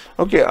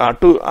 Okay,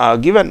 to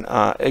give an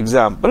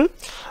example,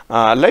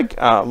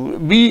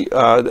 we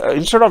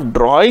instead of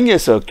drawing a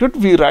circuit,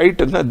 we write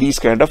these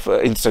kind of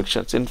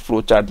instructions in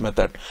flowchart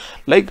method.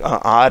 Like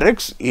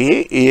RX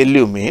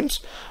ALU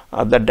means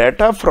the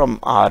data from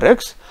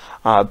RX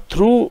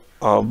through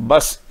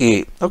bus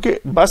A. Okay,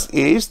 bus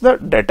A is the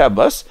data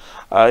bus,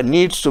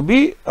 needs to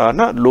be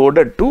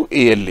loaded to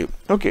ALU.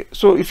 Okay,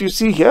 so if you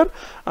see here,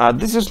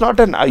 this is not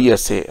an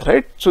ISA,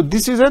 right? So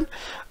this is a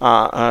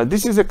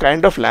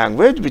kind of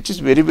language which is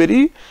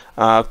very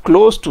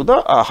close to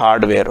the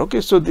hardware.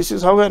 Okay, so this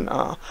is how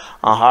a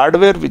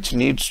hardware which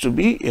needs to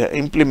be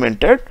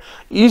implemented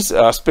is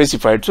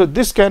specified. So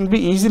this can be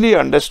easily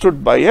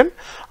understood by a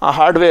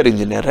hardware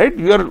engineer, right?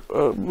 You are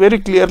very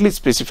clearly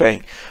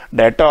specifying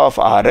data of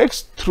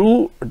RX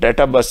through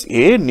data bus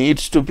A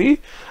needs to be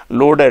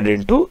loaded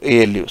into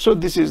ALU. So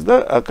this is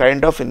the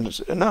kind of in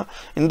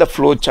the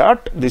flow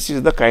chart, this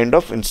is the kind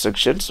of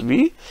instructions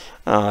we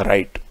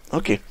write.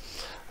 Okay,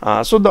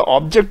 so the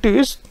objective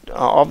is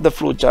of the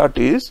flow chart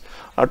is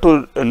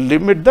to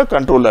limit the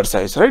controller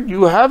size, right?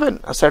 You have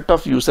a set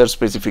of user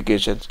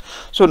specifications.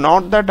 So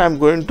not that I'm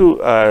going to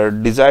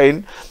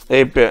design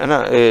say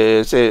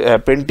a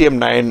Pentium 9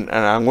 and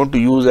I'm going to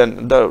use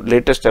the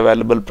latest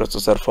available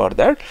processor for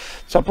that.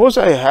 Suppose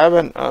I have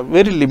a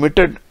very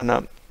limited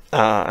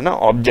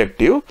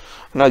objective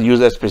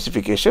user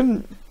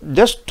specification,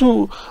 just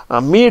to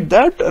meet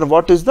that,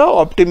 what is the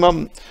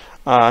optimum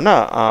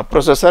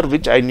processor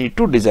which I need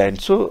to design.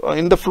 So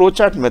in the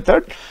flowchart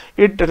method,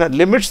 it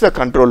limits the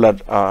controller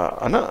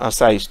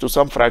size to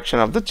some fraction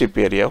of the chip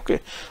area. Okay,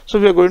 so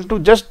we are going to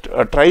just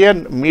try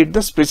and meet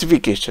the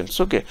specifications.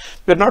 Okay,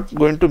 we are not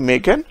going to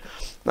make an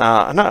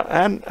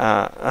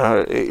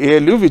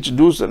ALU which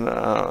does a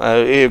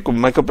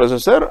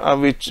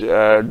microprocessor which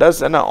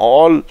does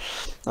all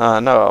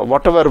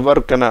whatever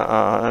work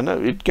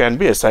it can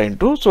be assigned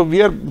to. So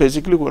we are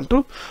basically going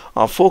to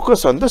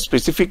focus on the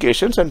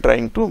specifications and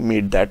trying to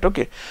meet that.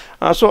 Okay,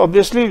 so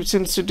obviously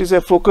since it is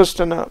a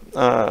focused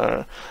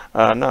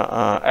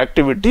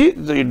activity,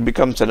 it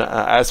becomes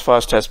as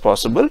fast as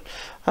possible,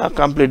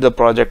 complete the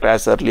project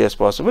as early as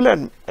possible,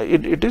 and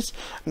it is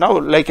now,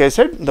 like I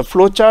said, the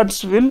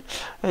flowcharts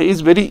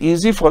is very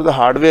easy for the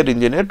hardware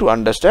engineer to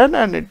understand,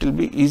 and it will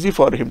be easy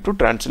for him to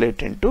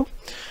translate into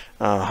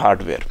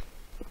hardware.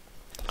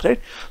 Right.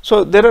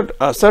 So there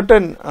are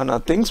certain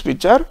things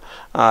which are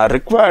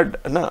required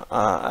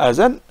as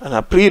a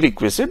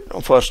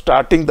prerequisite for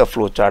starting the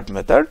flowchart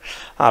method.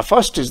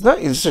 First is the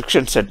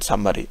instruction set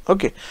summary.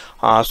 Okay,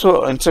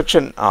 so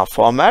instruction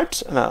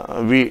formats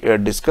we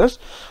discussed.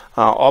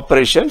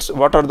 Operations,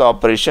 what are the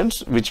operations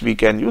which we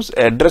can use?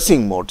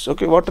 Addressing modes.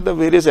 Okay, what are the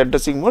various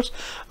addressing modes?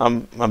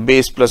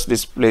 Base plus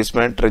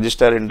displacement,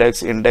 register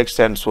index,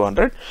 and so on,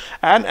 right?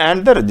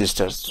 And the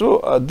registers.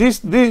 So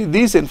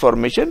these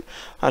information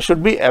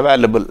should be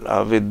available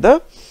with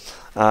the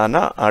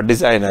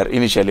designer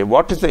initially.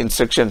 What is the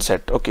instruction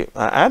set? Okay,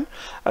 and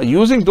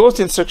using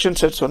those instruction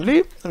sets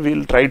only we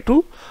will try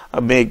to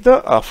make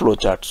the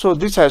flowchart. So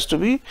this has to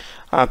be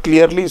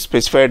clearly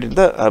specified in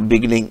the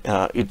beginning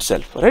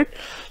itself, right?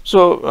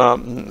 So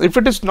if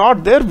it is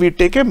not there, we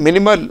take a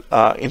minimal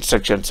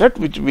instruction set,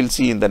 which we'll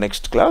see in the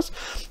next class.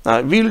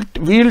 We'll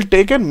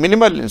take a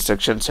minimal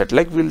instruction set.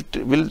 Like so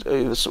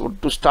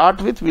to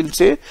start with, we'll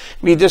say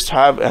we just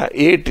have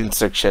 8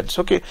 instructions.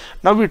 Okay,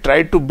 now we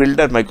try to build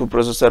a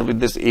microprocessor with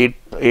this 8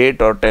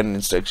 or 10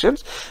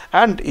 instructions,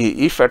 and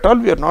if at all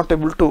we are not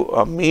able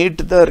to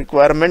meet the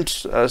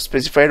requirements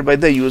specified by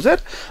the user,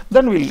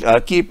 then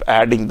we'll keep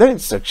adding the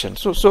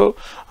instructions. So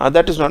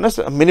that is known as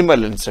a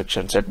minimal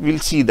instruction set. We'll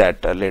see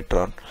that later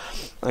on.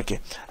 Okay,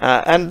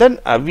 and then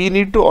we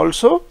need to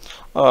also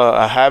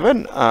have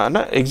an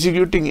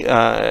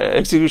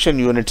execution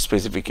unit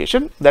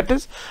specification. That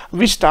is,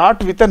 we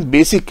start with a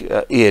basic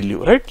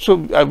ALU, right? So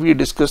we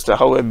discussed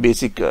how a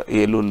basic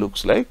ALU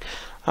looks like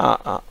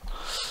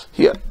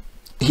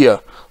here.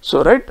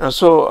 So right,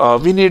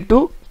 we need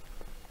to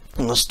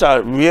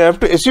start. We have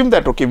to assume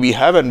that okay, we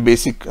have a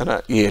basic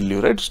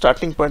ALU, right?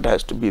 Starting point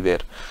has to be there.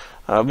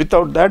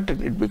 Without that,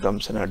 it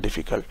becomes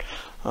difficult.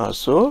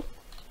 So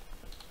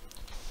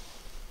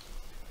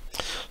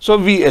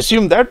we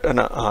assume that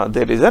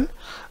there is a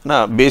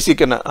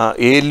basic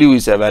ALU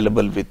is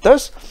available with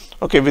us.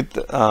 Okay, with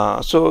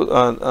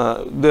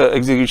the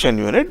execution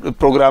unit,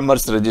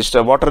 programmers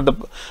register. What are the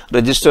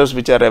registers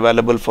which are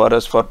available for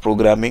us for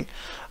programming?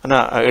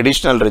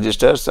 Additional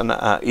registers,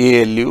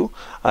 ALU,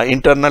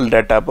 internal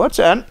data paths,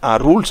 and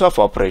rules of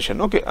operation.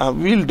 Okay,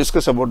 we will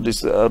discuss about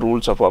this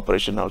rules of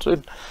operation also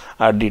in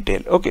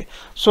detail. Okay,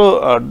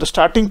 so the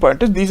starting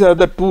point is these are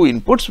the two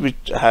inputs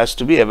which has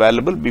to be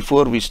available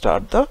before we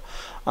start the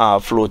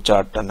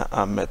flowchart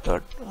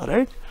method.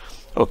 Right.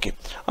 Okay,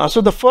 so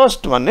the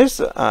first one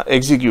is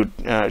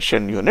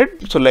execution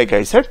unit. So like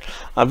I said,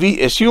 we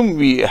assume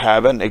we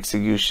have an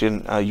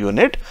execution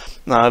unit.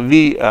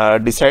 We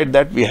decide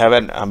that we have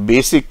a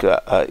basic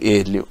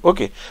ALU.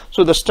 Okay,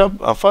 so the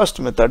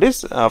first method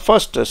is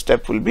first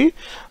step will be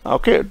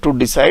okay to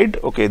decide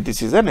okay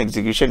this is an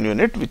execution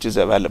unit which is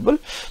available.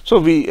 So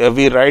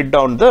we write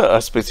down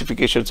the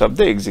specifications of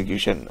the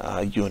execution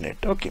unit.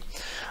 Okay,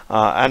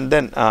 and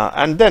then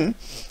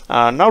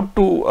now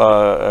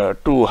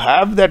to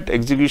have that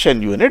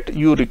execution unit,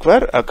 you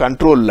require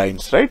control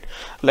lines, right?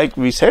 Like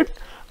we said,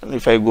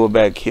 if I go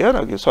back here,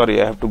 okay,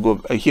 sorry, I have to go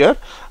here,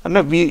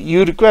 and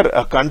you require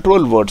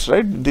control words,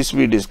 right? This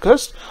we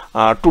discussed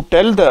to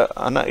tell the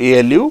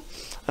ALU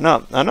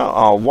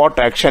what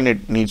action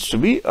it needs to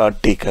be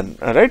taken,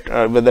 right?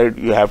 Whether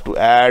you have to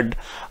add,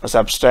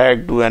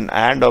 subtract, do an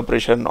AND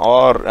operation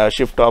or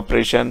shift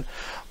operation,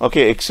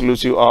 okay,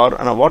 exclusive, or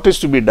what is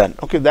to be done.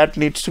 Okay, that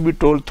needs to be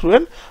told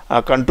through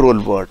a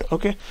control word.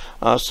 Okay,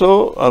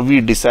 so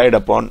we decide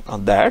upon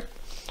that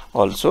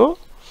also.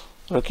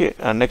 Okay,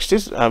 next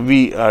is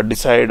we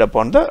decide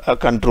upon the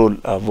control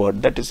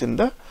word, that is in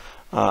the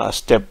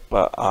step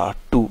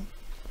 2,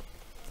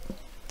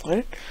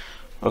 right?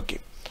 Okay,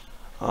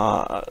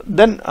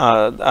 then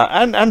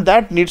and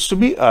that needs to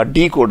be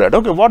decoded.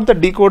 Okay, what the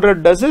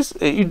decoder does is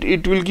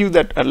it will give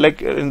that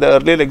like in the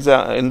earlier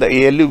exam in the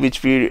ALU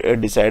which we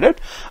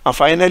decided,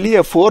 finally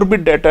a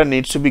 4-bit data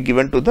needs to be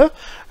given to the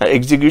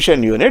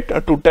execution unit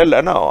to tell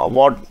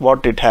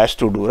what it has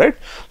to do, right?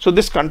 So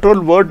this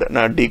control word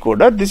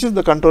decoder, this is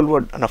the control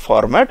word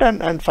format,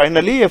 and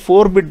finally a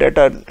 4-bit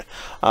data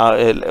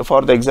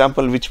for the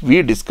example which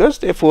we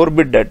discussed, a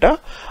 4-bit data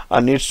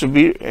needs to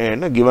be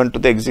given to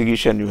the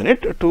execution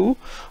unit to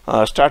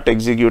start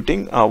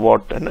executing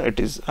what it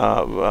is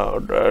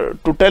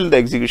to tell the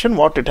execution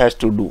what it has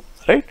to do,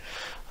 right?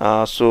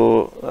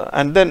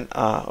 And then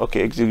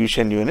okay,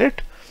 execution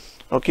unit.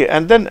 Okay,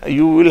 and then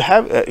you will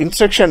have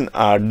instruction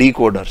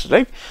decoders,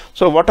 right?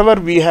 So whatever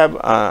we have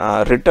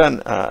written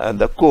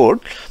the code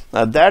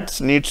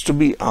that needs to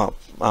be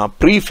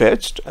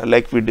prefetched,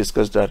 like we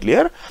discussed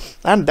earlier,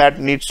 and that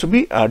needs to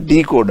be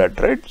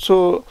decoded, right?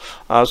 So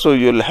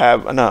you'll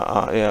have an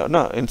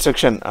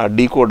instruction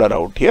decoder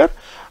out here,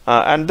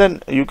 and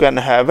then you can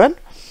have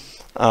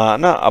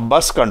a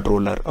bus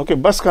controller. Okay,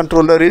 bus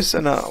controller is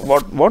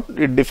what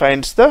it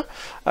defines the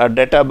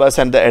data bus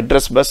and the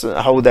address bus,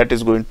 how that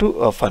is going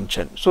to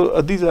function.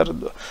 So these are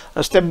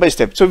step by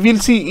step. So we'll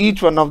see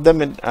each one of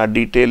them in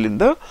detail in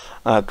the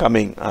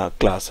coming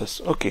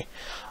classes. Okay.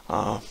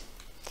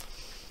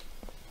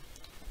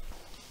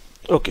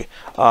 Okay,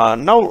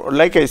 now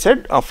like I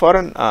said, for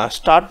an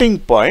starting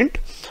point,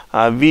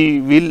 we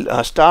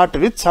will start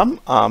with some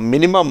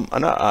minimum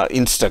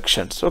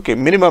instructions. Okay,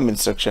 minimum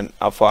instruction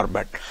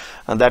format.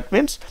 And that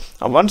means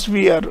once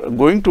we are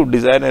going to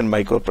design a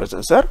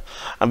microprocessor,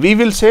 we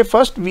will say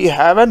first we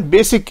have a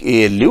basic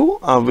ALU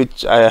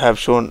which I have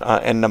shown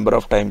n number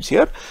of times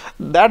here.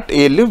 That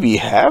ALU we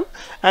have,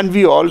 and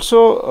we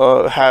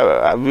also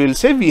we will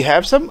say we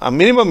have some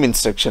minimum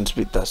instructions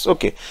with us.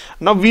 Okay,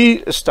 now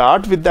we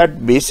start with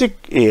that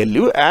basic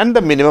ALU and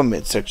the minimum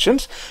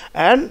instructions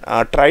and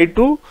try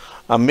to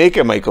make a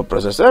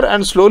microprocessor,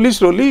 and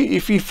slowly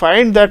if we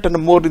find that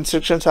more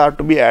instructions are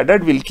to be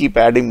added, we'll keep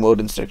adding more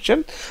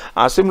instruction.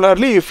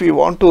 Similarly, if we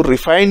want to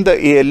refine the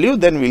ALU,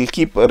 then we'll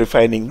keep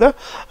refining the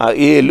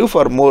ALU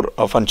for more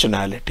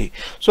functionality.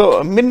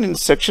 So min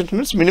instruction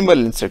means minimal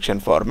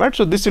instruction format.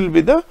 So this will be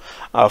the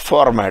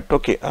format.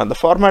 Okay, the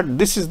format,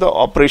 this is the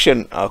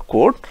operation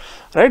code,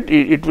 right?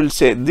 It will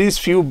say these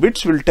few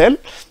bits will tell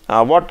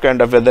what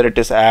kind of, whether it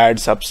is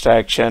add,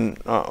 subtraction,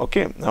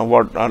 okay,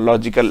 what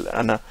logical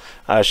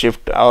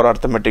shift or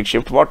arithmetic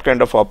shift, what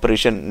kind of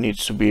operation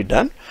needs to be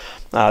done.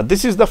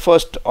 This is the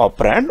first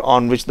operand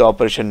on which the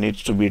operation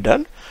needs to be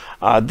done.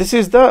 this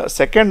is the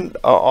second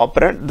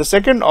operand. The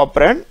second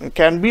operand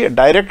can be a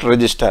direct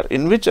register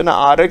in which an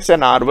Rx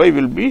and Ry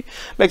will be,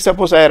 like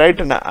suppose I write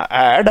an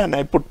add and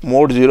I put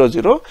mode 00,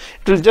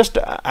 it will just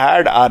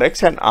add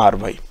Rx and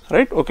Ry,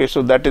 right? Okay,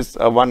 so that is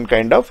one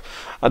kind of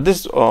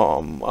this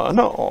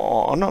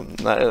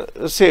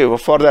say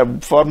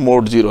for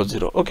mode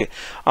 00. Okay,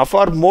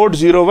 for mode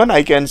 01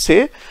 I can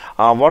say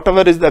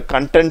whatever is the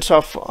contents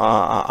of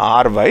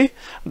Ry,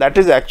 that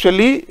is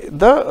actually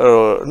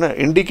the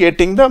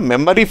indicating the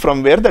memory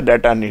from where the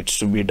data needs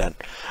to be done,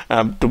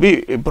 to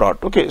be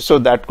brought. Okay, so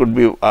that could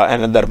be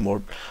another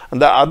mode.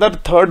 And the other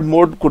third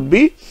mode could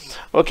be,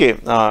 okay,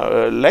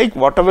 like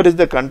whatever is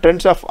the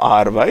contents of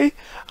Ry,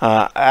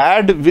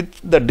 add with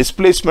the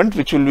displacement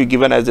which will be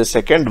given as a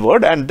second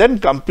word, and then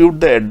compute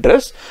the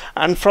address,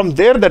 and from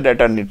there the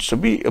data needs to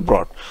be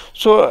brought.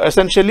 So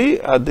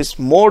essentially this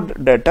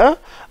mode data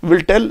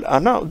will tell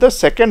now the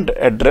second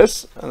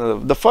address.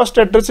 The first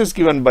address is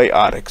given by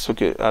Rx.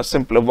 Okay,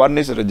 simple one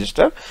is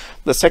register.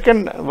 The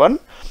second one,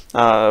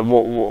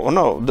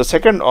 the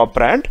second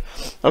operand,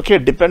 okay,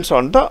 depends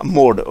on the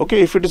mode.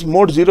 Okay, if it is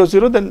mode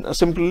 00, then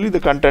simply the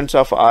contents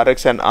of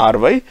Rx and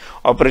Ry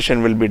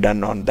operation will be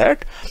done on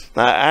that,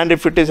 and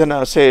if it is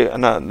say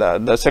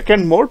the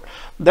second mode,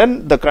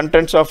 then the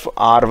contents of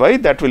Ry,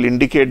 that will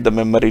indicate the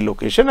memory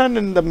location, and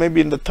in the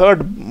maybe in the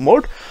third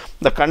mode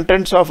the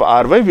contents of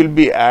Ry will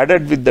be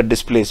added with the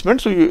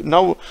displacement. So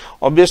now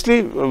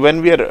obviously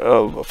when we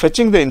are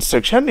fetching the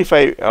instruction, if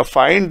I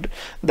find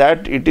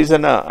that it is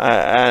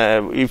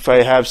if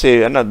I have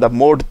say the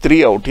mode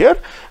 3 out here,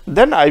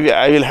 then I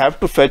will have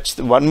to fetch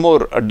one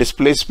more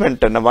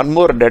displacement and one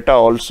more data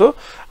also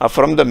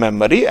from the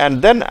memory,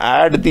 and then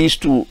add these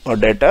two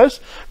datas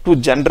to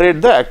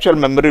generate the actual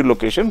memory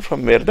location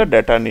from where the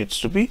data needs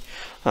to be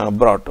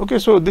brought. Okay,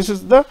 so this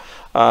is the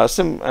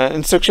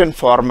instruction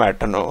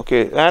format,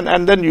 okay,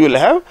 and then you will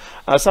have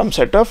some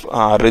set of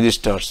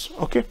registers.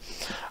 Okay,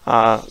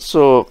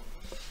 so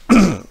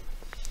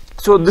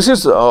so this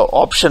is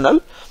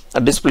optional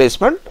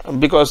displacement,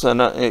 because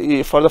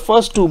for the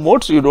first two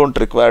modes you don't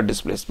require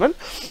displacement.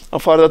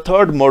 For the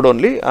third mode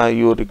only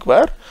you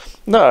require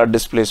the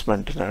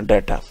displacement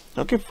data.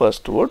 Okay,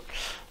 first word,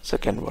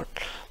 second word.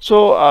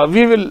 So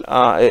we will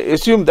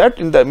assume that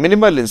in the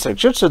minimal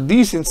instructions, so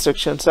these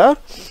instructions are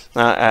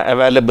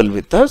available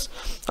with us.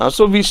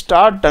 So we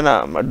start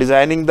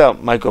designing the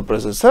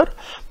microprocessor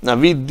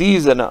with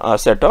these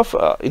set of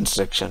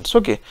instructions.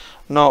 Okay,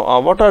 now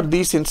what are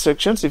these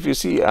instructions? If you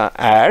see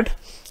add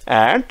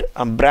and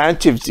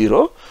branch if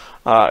 0,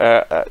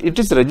 it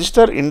is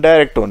register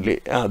indirect only.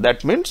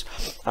 That means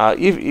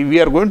if we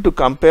are going to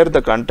compare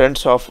the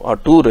contents of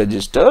two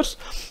registers,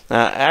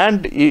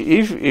 and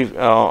if it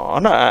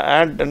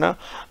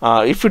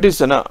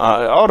is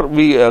or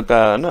we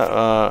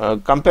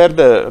compare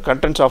the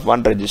contents of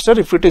one register,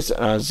 if it is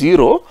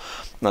 0,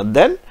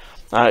 then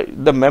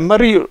the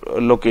memory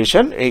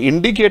location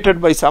indicated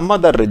by some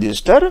other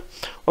register,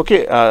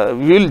 okay,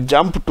 will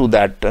jump to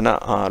that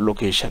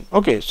location.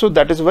 Okay, so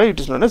that is why it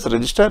is known as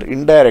register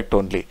indirect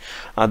only.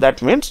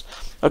 That means,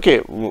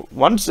 okay,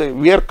 once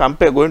we are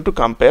going to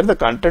compare the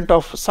content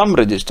of some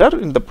register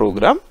in the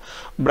program,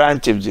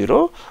 branch if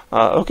 0,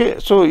 okay,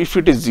 so if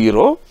it is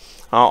 0,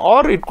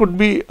 or it could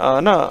be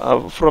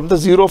from the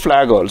 0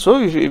 flag also.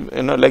 If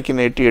like in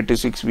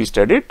 8086 we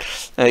studied,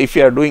 if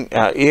you are doing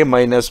A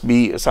minus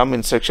B, some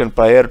instruction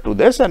prior to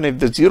this, and if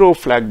the 0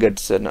 flag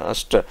gets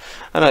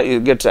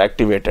gets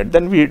activated,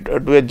 then we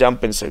do a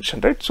jump instruction,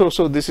 right?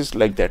 So this is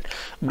like that.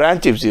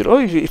 Branch if 0,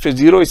 if a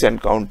 0 is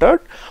encountered,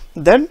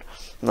 then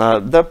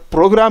the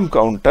program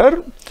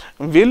counter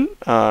will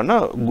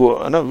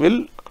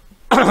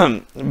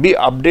be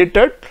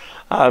updated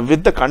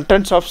with the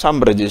contents of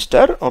some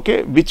register,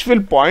 okay, which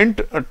will point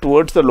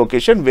towards the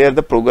location where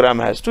the program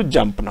has to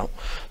jump now.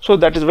 So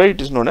that is why it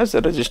is known as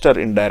a register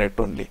indirect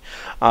only.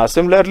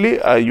 Similarly,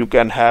 you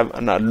can have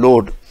a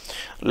load.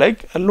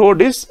 Like a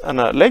load is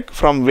like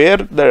from where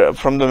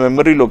from the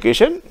memory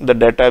location the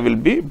data will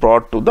be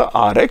brought to the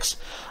Rx.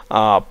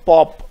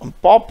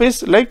 Pop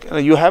is like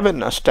you have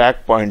a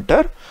stack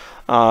pointer.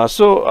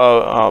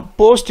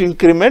 Post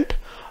increment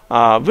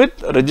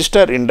with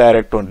register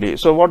indirect only.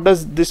 So what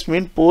does this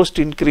mean? Post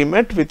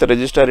increment with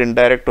register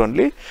indirect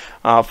only.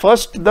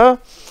 First the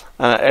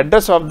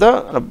address of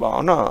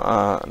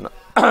the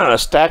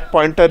stack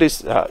pointer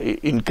is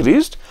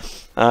increased,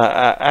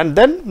 and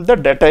then the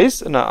data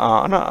is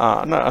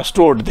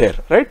stored there,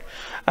 right?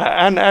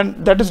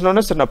 And that is known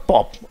as a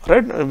pop,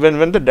 right?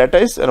 When the data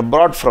is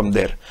brought from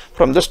there,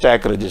 from the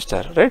stack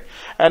register, right?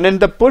 And in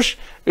the push,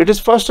 it is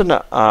first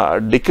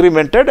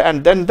decremented,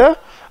 and then the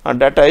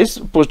data is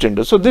pushed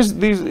into. So these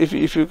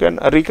if you can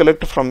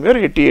recollect from your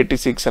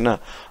 8086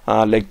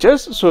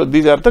 lectures, so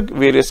these are the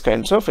various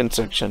kinds of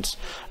instructions.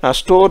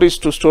 Store is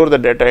to store the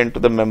data into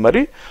the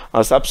memory,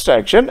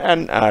 subtraction,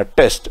 and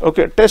test.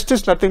 Okay, test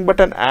is nothing but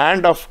an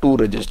AND of two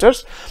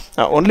registers.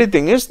 Only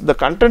thing is the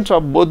contents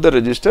of both the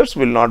registers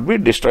will not be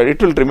destroyed,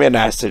 it will remain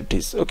as it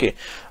is. Okay,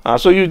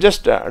 so you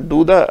just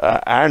do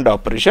the AND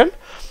operation,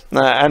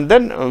 and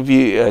then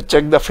we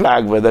check the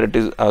flag whether it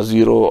is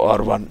 0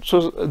 or 1.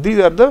 So these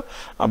are the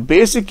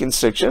basic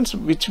instructions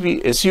which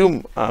we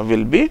assume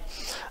will be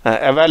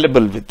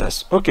available with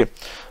us. Okay,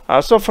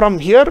 so from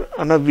here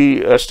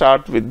we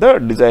start with the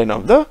design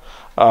of the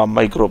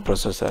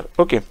microprocessor.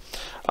 Okay,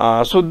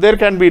 so there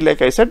can be,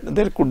 like I said,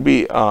 there could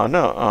be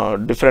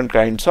different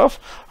kinds of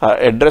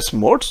address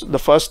modes. The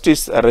first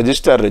is a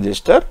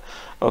register,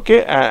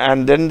 okay,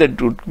 and then there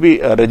would be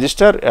a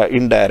register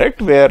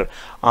indirect, where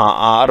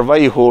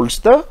RY holds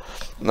the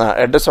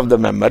address of the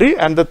memory,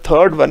 and the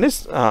third one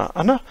is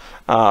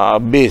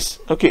base,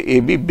 okay,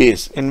 AB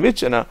base, in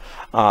which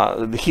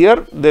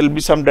here there will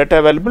be some data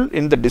available.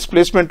 In the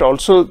displacement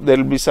also there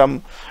will be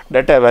some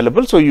data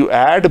available. So you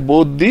add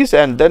both these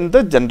and then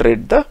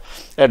generate the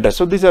address.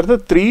 So these are the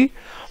three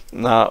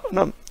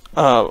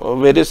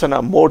various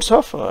modes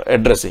of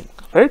addressing,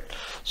 right?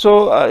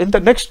 So in the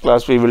next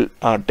class we will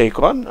take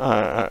on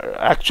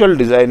actual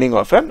designing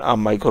of a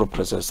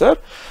microprocessor.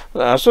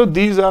 So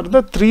these are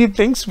the three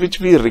things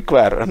which we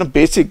require,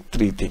 basic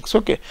three things,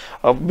 okay,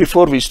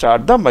 before we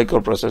start the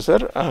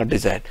microprocessor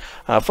design.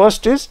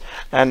 First is,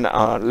 and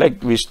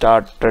like we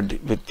started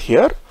with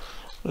here,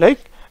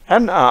 like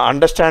an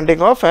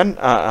understanding of an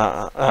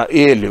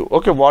ALU.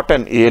 Okay, what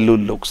an ALU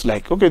looks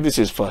like. Okay, this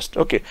is first.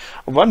 Okay,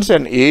 once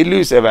an ALU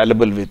is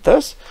available with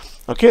us,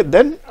 okay,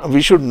 then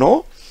we should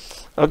know,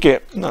 okay,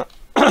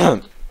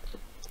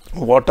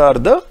 what are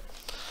the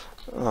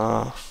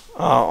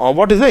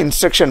what is the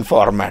instruction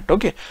format.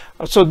 Okay,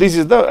 so this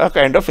is the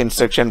kind of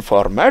instruction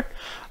format.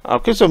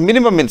 Okay, so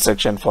minimum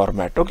instruction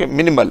format. Okay,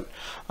 minimal.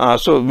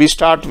 So we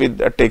start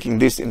with taking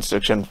this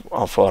instruction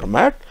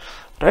format,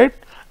 right?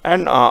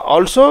 And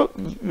also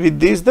with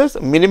this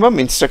minimum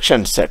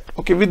instruction set.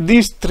 Okay, with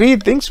these three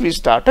things we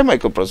start a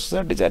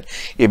microprocessor design: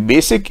 a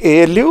basic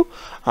ALU,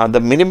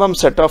 the minimum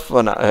set of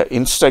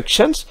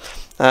instructions,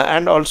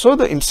 and also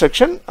the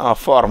instruction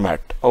format.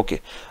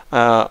 Okay,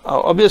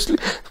 obviously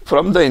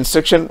from the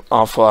instruction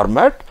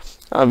format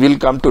we'll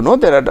come to know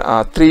there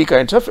are three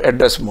kinds of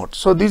address modes.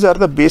 So these are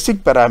the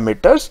basic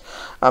parameters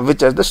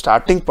which are the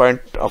starting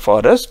point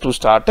for us to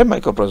start a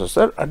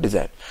microprocessor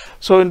design.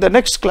 So in the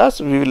next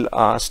class we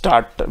will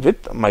start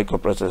with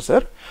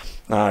microprocessor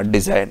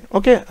design,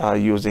 okay,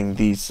 using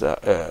these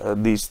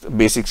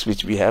basics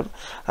which we have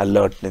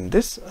learned in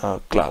this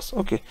class.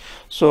 Okay,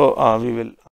 so we will